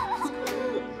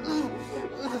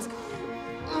 Let's go.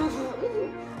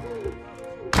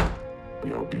 We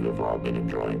hope you have all been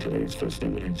enjoying today's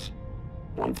festivities.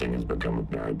 One thing has become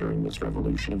apparent during this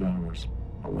revolution of ours.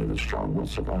 Only the strong will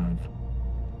survive.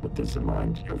 With this in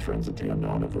mind, your friends at the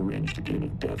Unknown have arranged a game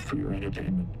of death for your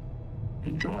entertainment.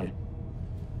 Enjoy.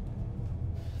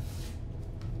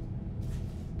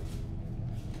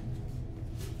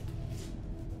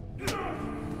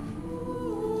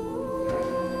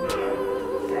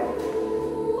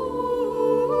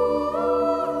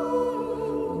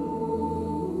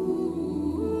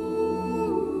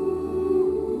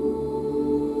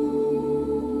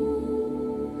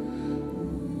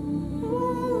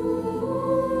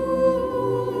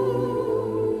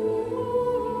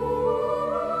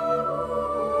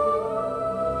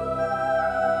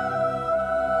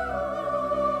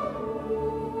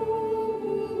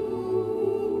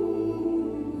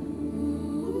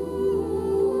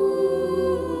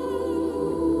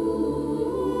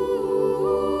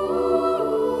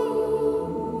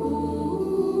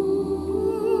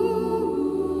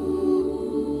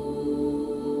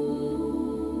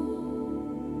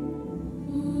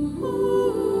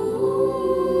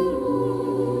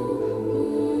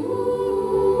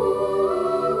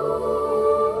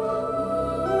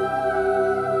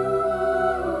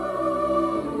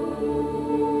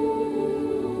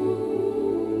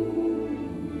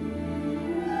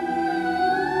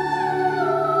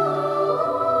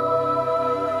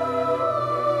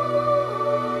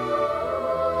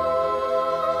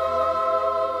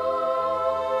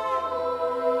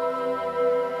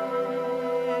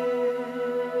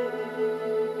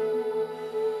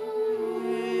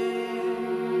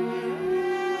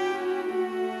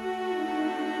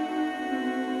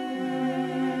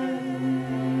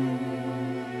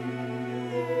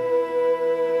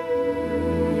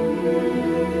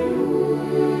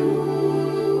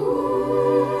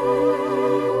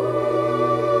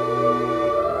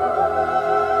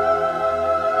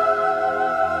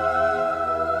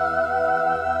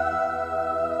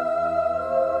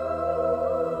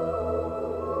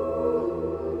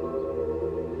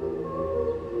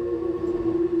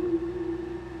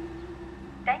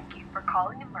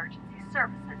 calling emergency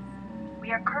services.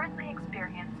 We are currently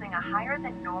experiencing a higher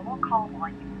than normal call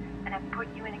volume and have put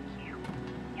you in a queue.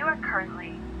 You are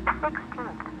currently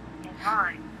 16th in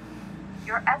line.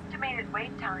 Your estimated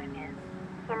wait time is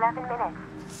 11 minutes.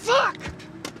 Fuck!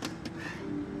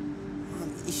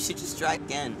 You should just try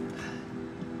again.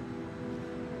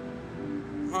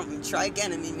 Mom, try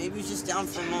again. I mean, maybe he's just down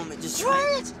for a moment. Just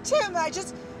try it, Tim. I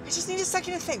just need a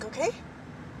second to think, okay?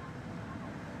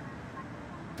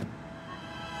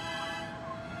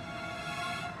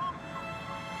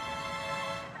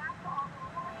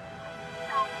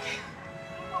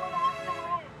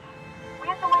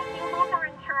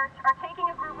 taking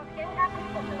a group of injured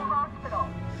people to the hospital.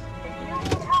 If you need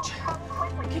help, come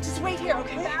quickly. Okay, just wait here,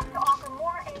 okay? We'll be back to offer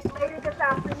more aid later this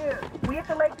afternoon. We at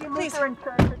the Lakeview Lutheran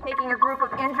Church are taking a group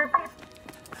of injured people.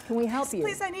 Can we help you?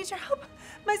 Please, I need your help.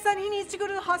 My son, he needs to go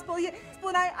to the hospital. And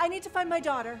I need to find my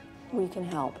daughter. We can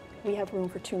help. We have room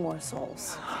for 2 more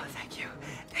souls. Oh, thank you.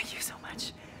 Thank you so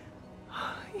much.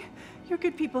 Oh, you're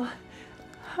good people.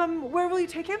 Where will you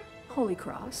take him? Holy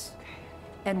Cross.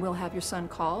 And we'll have your son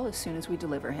call as soon as we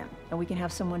deliver him. And we can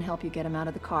have someone help you get him out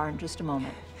of the car in just a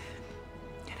moment.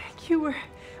 Thank you.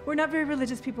 We're not very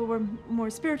religious people. We're more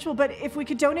spiritual. But if we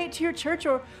could donate to your church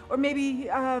or maybe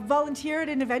volunteer at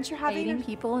an event you're having. Aiding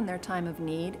people in their time of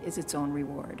need is its own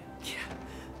reward. Yeah.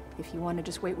 If you want to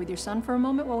just wait with your son for a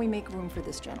moment while we make room for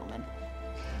this gentleman.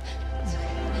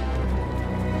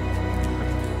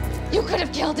 You could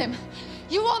have killed him.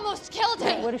 You almost killed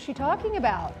him. What is she talking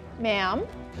about? Ma'am?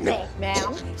 No.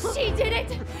 Ma'am? She did it.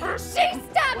 She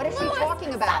stabbed What is she Louis.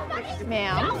 talking about? Somebody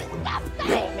Ma'am? don't stop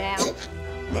that.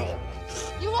 Ma'am?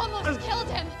 You almost killed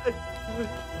him.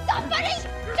 Somebody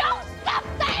don't stop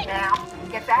that. Now,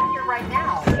 get back here right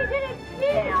now. She didn't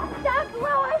need to stop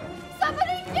Louis.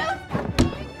 Somebody do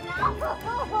something. No.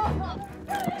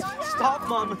 Stop,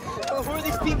 Mom. Who are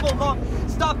these people, Mom?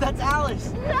 Stop, that's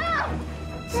Alice. No.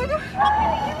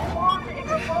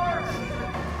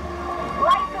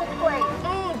 License plate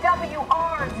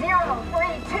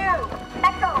EWR032.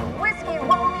 Echo Whiskey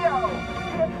Romeo.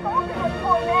 The spoken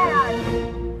report man.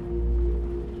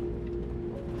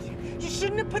 You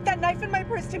shouldn't have put that knife in my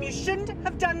purse, Tim. You shouldn't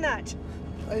have done that.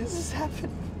 Why does this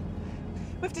happen?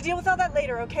 We have to deal with all that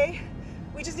later, okay?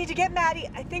 We just need to get Maddie.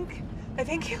 I think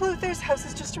Luther's house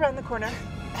is just around the corner.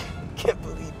 I can't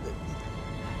believe it.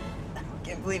 I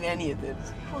can't believe any of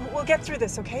this. We'll get through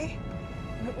this, okay?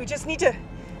 We just need to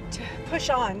push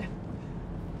on.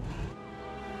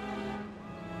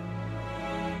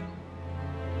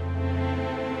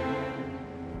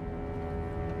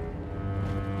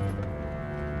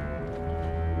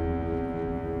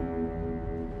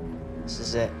 This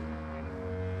is it.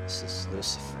 This is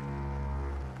Lucifer.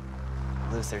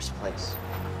 Luther's place.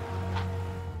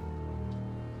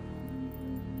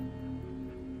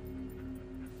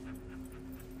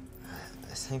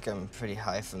 I think I'm pretty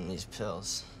high from these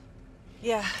pills.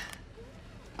 Yeah.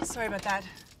 Sorry about that.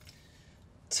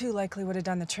 2 likely would have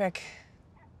done the trick.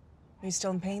 Are you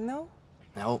still in pain, though?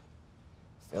 Nope.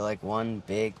 I feel like one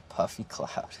big puffy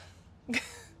cloud.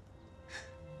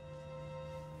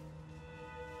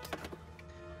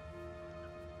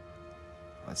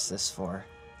 What's this for?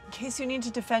 In case you need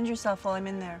to defend yourself while I'm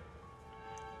in there.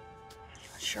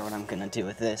 Not sure what I'm gonna do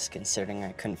with this, considering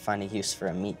I couldn't find a use for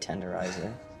a meat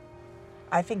tenderizer.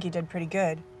 I think you did pretty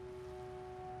good.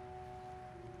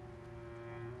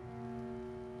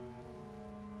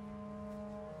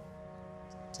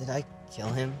 Did I kill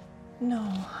him? No,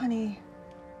 honey.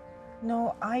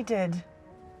 No, I did.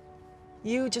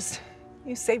 You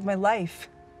saved my life.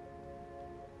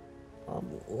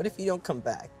 What if you don't come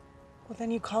back? Well,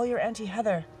 then you call your Auntie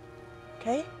Heather,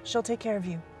 okay? She'll take care of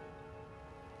you.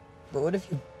 But what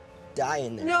if you die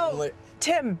in there? No, What?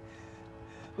 Tim.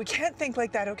 We can't think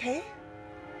like that, okay?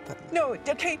 But... No,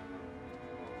 okay.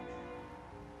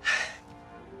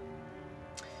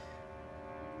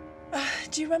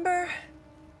 Do you remember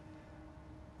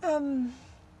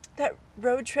that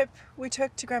road trip we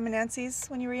took to Grandma Nancy's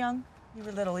when you were young? You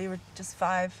were little, you were just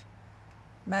 5.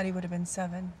 Maddie would have been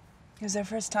 7. It was our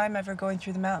first time ever going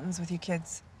through the mountains with you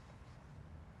kids.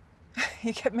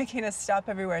 You kept making us stop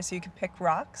everywhere so you could pick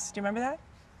rocks. Do you remember that?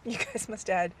 You guys must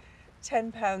have had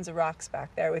 10 pounds of rocks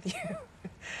back there with you.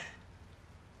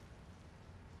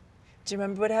 Do you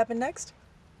remember what happened next?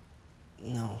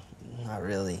 No, not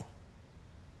really.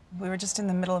 We were just in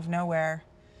the middle of nowhere.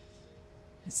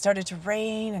 It started to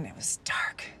rain and it was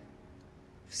dark.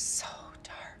 It was so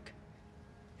dark.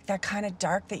 That kind of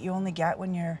dark that you only get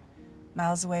when you're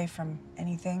miles away from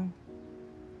anything.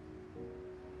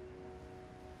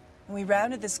 And we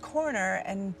rounded this corner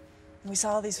and we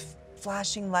saw all these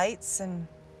flashing lights, and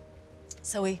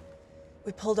so we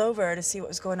pulled over to see what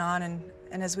was going on, and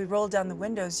as we rolled down the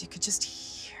windows, you could just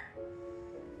hear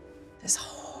this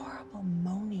horrible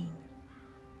moaning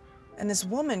and this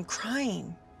woman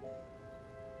crying.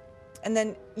 And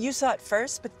then you saw it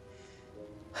first, but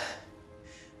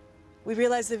we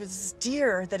realized there was this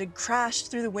deer that had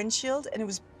crashed through the windshield and it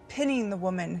was pinning the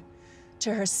woman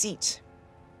to her seat.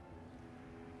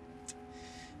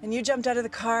 And you jumped out of the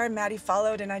car and Maddie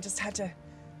followed, and I just had to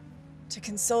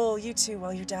console you two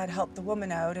while your dad helped the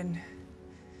woman out, and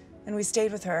we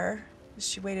stayed with her as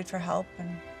she waited for help,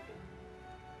 and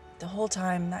the whole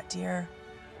time that deer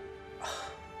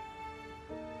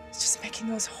was just making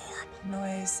those horrible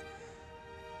noise,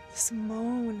 this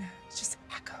moan just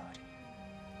echoed.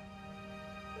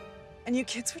 And you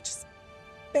kids were just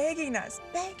begging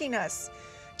us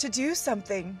to do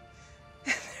something.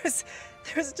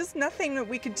 There was just nothing that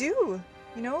we could do,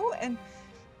 you know? And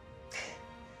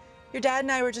your dad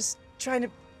and I were just trying to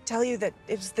tell you that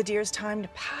it was the deer's time to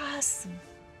pass.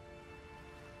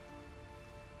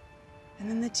 And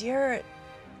then the deer,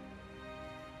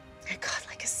 it got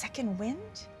like a second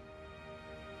wind.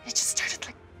 It just started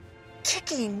like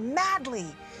kicking madly.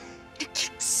 It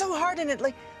kicked so hard and it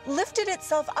like lifted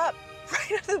itself up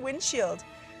right out of the windshield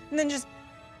and then just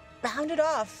bounded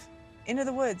off into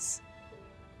the woods.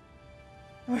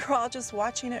 And we were all just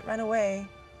watching it run away.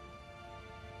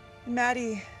 And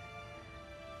Maddie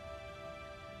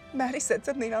said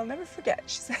something I'll never forget.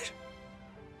 She said,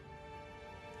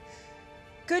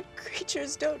 "Good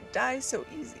creatures don't die so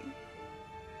easy."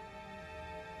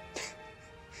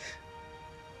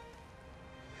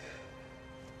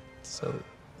 So,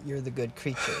 you're the good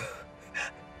creature.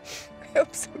 I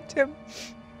hope so, Tim.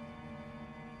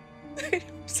 I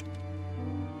hope so.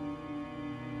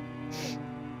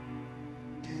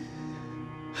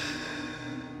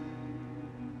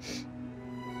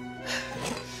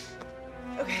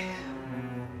 Okay.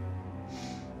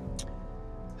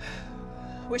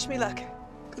 Wish me luck.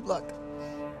 Good luck.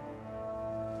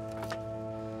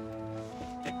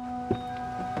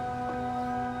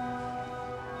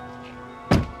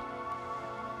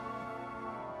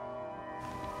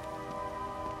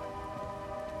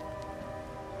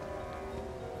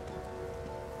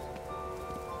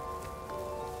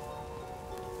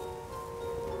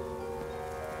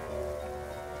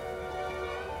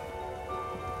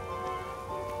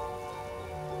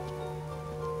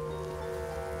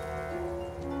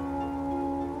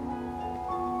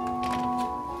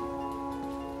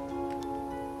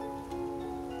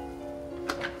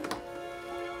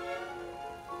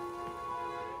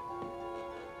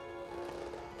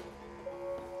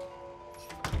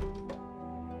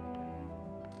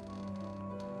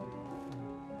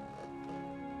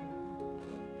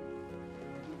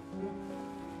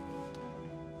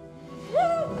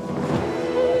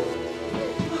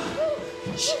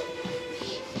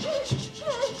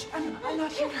 I'm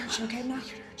not here to hurt you, okay? I'm not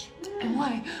here to hurt you. And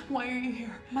why? Why are you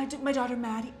here? My daughter,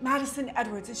 Madison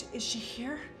Edwards, is she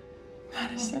here?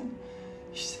 Madison,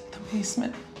 she's in the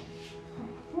basement.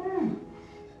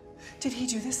 Did he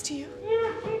do this to you?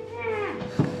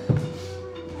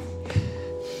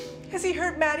 Has he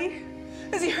hurt Maddie?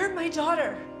 Has he hurt my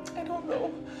daughter? I don't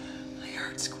know. I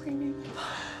heard screaming.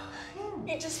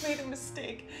 He just made a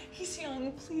mistake. He's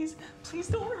young. Please, please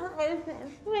don't hurt him.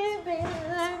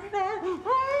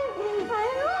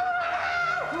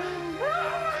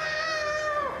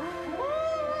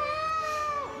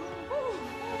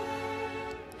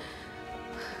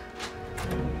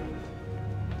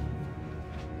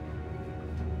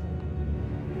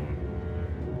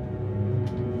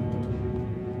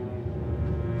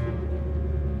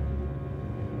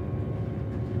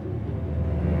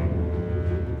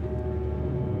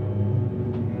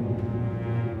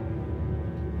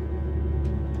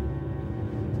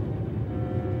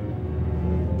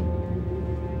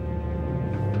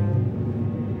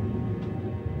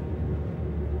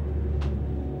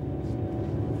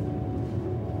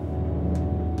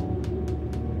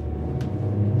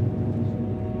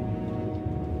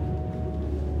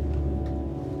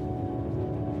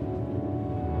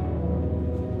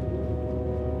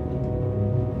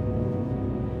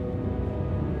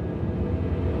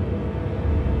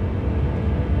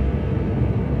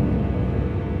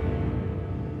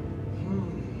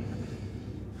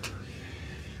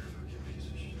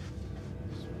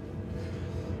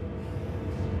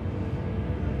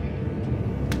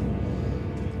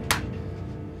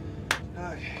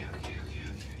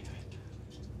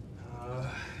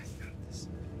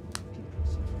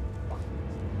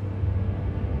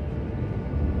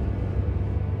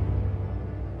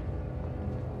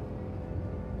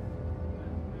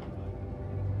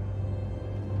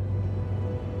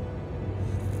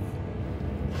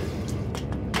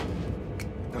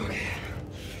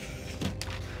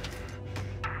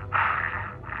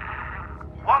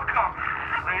 Welcome,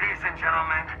 ladies and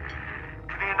gentlemen,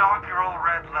 to the inaugural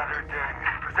Red Letter Day,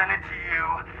 presented to you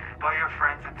by your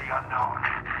friends at The Unknown.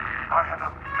 I have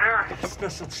a very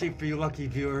special treat for you lucky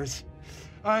viewers.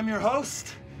 I'm your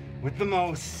host with the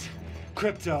most,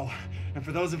 Crypto. And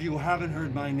for those of you who haven't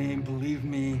heard my name, believe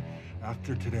me,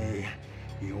 after today,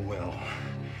 you will.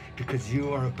 Because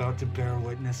you are about to bear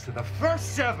witness to the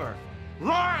first ever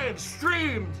live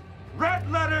streamed Red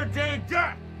Letter Day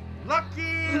death.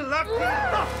 Lucky, the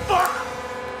fuck!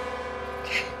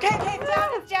 Okay,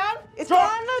 it's down. It's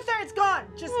gone, Luther. It's gone.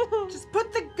 Just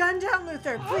put the gun down,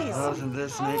 Luther, please. Doesn't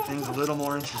this make things a little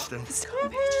more interesting? Stop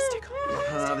it. Just take off.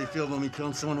 How do you feel when we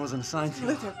killed someone who wasn't assigned to you?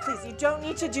 Luther, please, you don't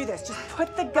need to do this. Just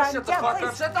put the gun Shut the down, fuck please.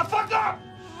 up! Shut the fuck up!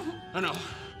 I know.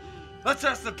 Let's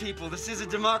ask the people. This is a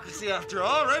democracy after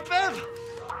all, right, babe?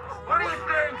 What do you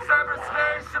think,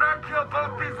 cyberspace? Should I kill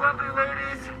both these lovely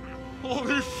ladies?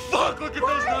 Holy fuck, look at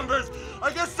those numbers.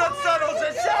 I guess that settles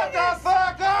it. Shut the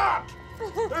fuck up!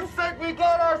 It's like we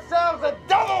got ourselves a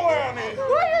double whammy!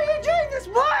 Why are you doing this?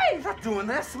 Why? I'm not doing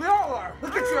this. We all are.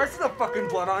 Look at you. I see no fucking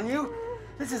blood on you.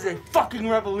 This is a fucking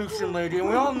revolution, lady, and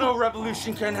we all know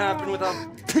revolution can happen without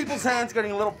people's hands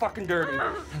getting a little fucking dirty. And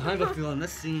I have a feeling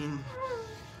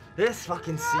this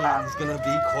fucking scene is gonna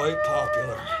be quite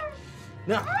popular.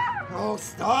 Now, oh,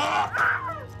 stop!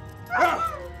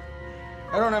 Ah!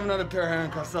 I don't have another pair of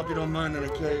handcuffs up, you don't mind that I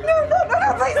kill you. No,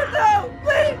 please, no,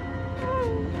 please!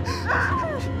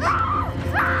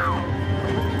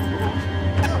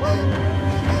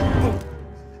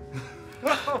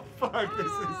 Oh, fuck, this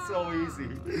is so easy.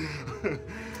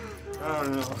 I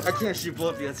don't know. I can't shoot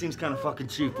both of you. That seems kind of fucking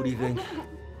cheap. What do you think?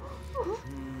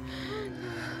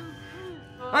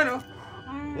 I know.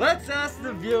 Let's ask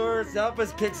the viewers to help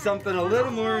us pick something a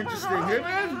little more interesting. Hey,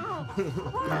 man?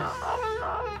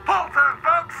 Hold time,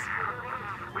 folks.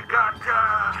 We got,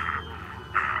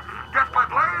 death by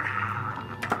blade.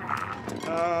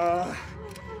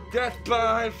 Death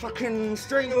by fucking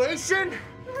strangulation?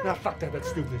 Nah, fuck that. That's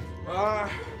stupid.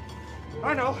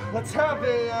 I know. Let's have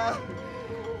a,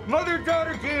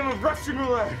 mother-daughter game of Russian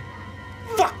roulette.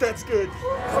 Fuck, that's good.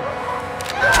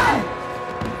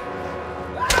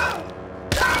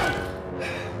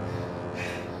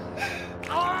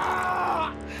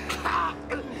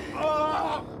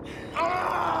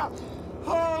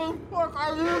 Holy fuck,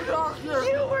 are you doctor?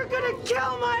 You were gonna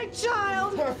kill my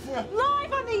child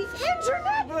live on the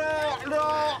internet?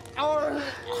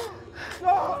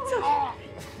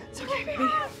 It's okay, baby.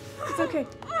 It's okay.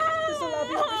 Just allow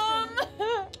the operation.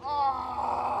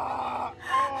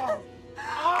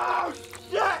 Oh,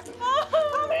 shit!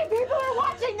 How many people are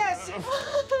watching this?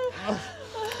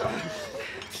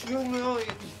 2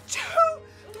 million. 2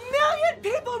 million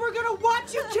people were gonna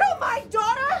watch you kill my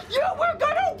daughter? You were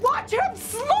gonna watch him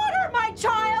slaughter my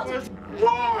child?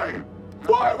 Why?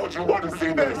 Why would you want to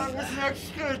see this? I was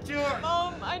next gonna do it.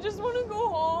 Mom, I just want to go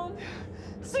home.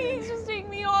 Please just take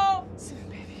me home.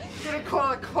 I'm gonna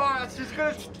call a car. It's just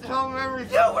gonna tell him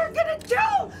everything. You were gonna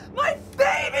kill my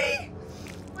baby!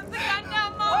 Put the gun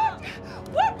down, Mom.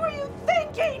 What were you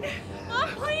thinking? Mom,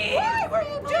 please. Why were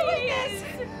you doing this?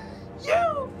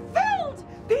 You filled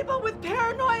people with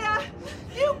paranoia.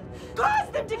 You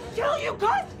caused them to kill. You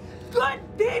caused good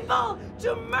people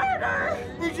to murder.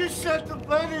 We just shut the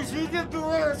fighters. You did the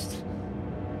rest.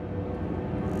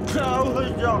 No.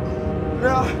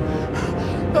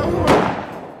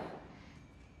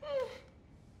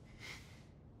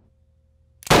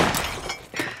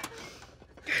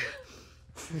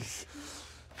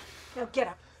 Now get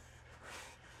up.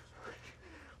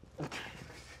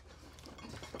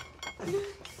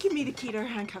 Give me the key to her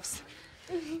handcuffs.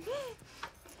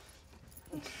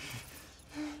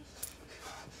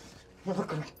 You're not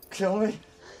gonna kill me?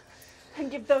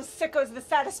 And give those sickos the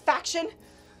satisfaction.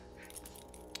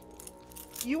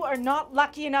 You are not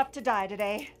lucky enough to die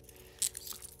today.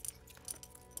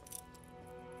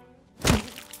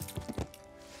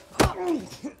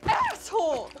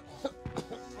 Asshole!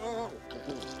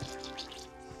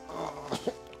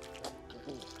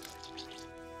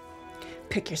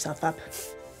 Pick yourself up.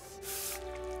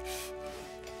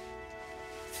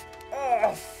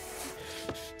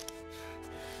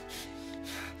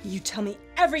 You tell me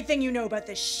everything you know about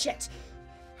this shit.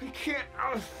 I can't.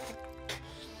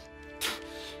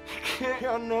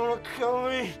 Y'all know to kill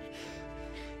me.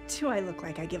 Do I look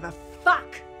like I give a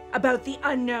fuck about the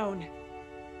unknown?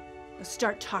 Let's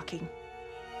start talking.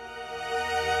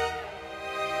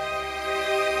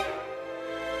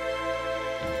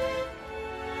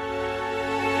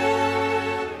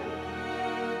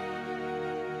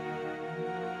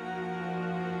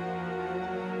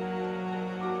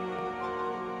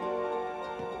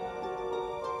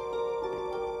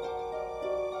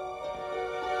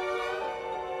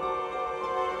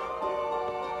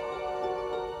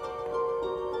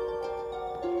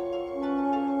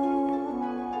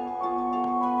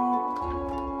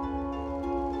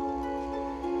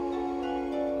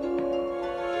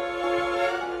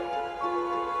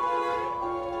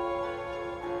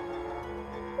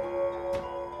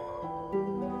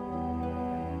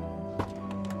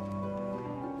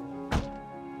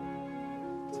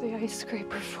 The ice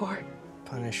scraper for?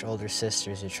 punish older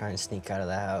sisters who try and sneak out of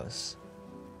the house.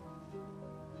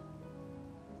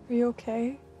 Are you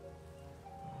okay?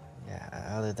 Yeah,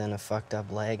 other than a fucked up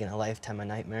leg and a lifetime of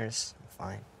nightmares, I'm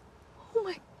fine. Oh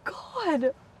my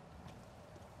God.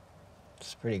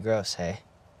 It's pretty gross, hey?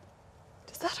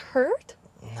 Does that hurt?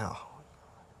 No.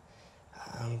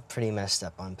 I'm pretty messed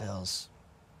up on pills.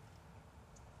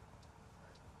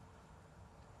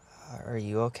 Are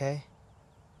you okay?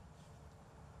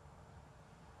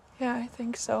 Yeah, I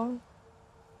think so.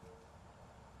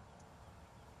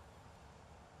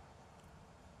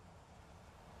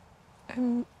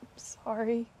 I'm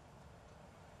sorry.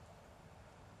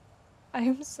 I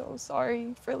am so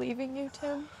sorry for leaving you,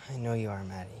 Tim. I know you are,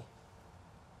 Maddie.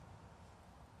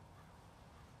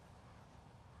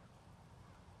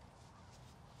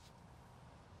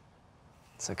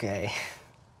 It's okay.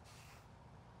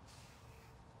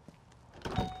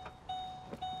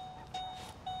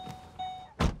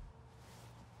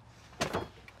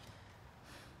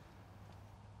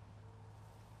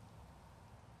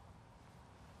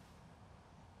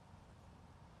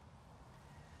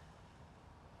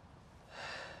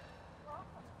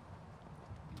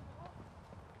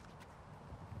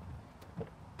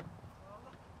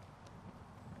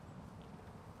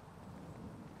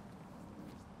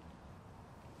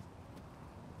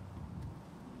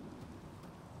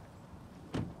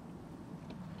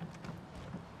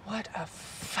 What a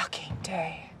fucking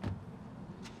day.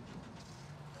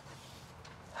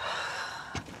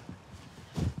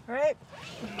 All right,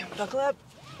 buckle up.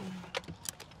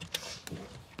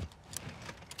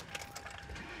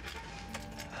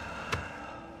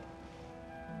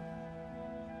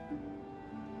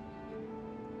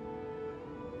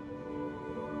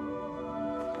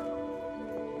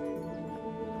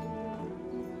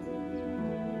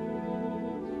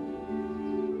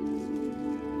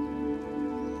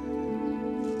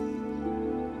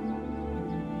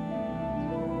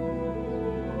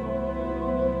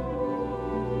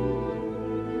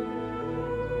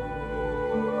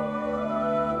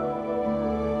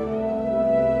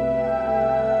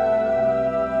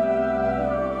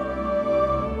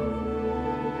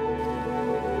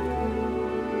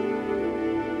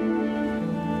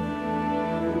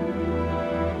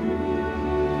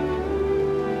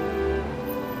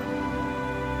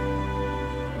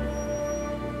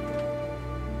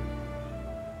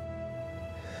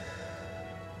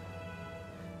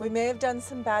 We may have done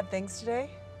some bad things today,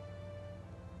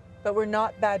 but we're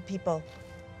not bad people.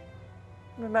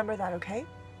 Remember that, okay?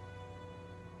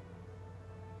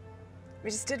 We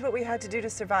just did what we had to do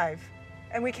to survive,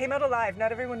 and we came out alive.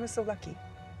 Not everyone was so lucky.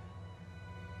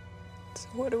 So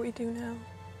what do we do now?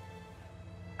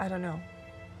 I don't know.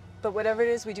 But whatever it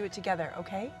is, we do it together,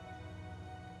 okay?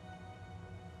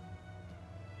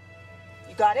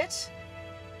 You got it?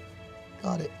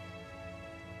 Got it.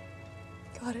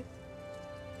 Got it.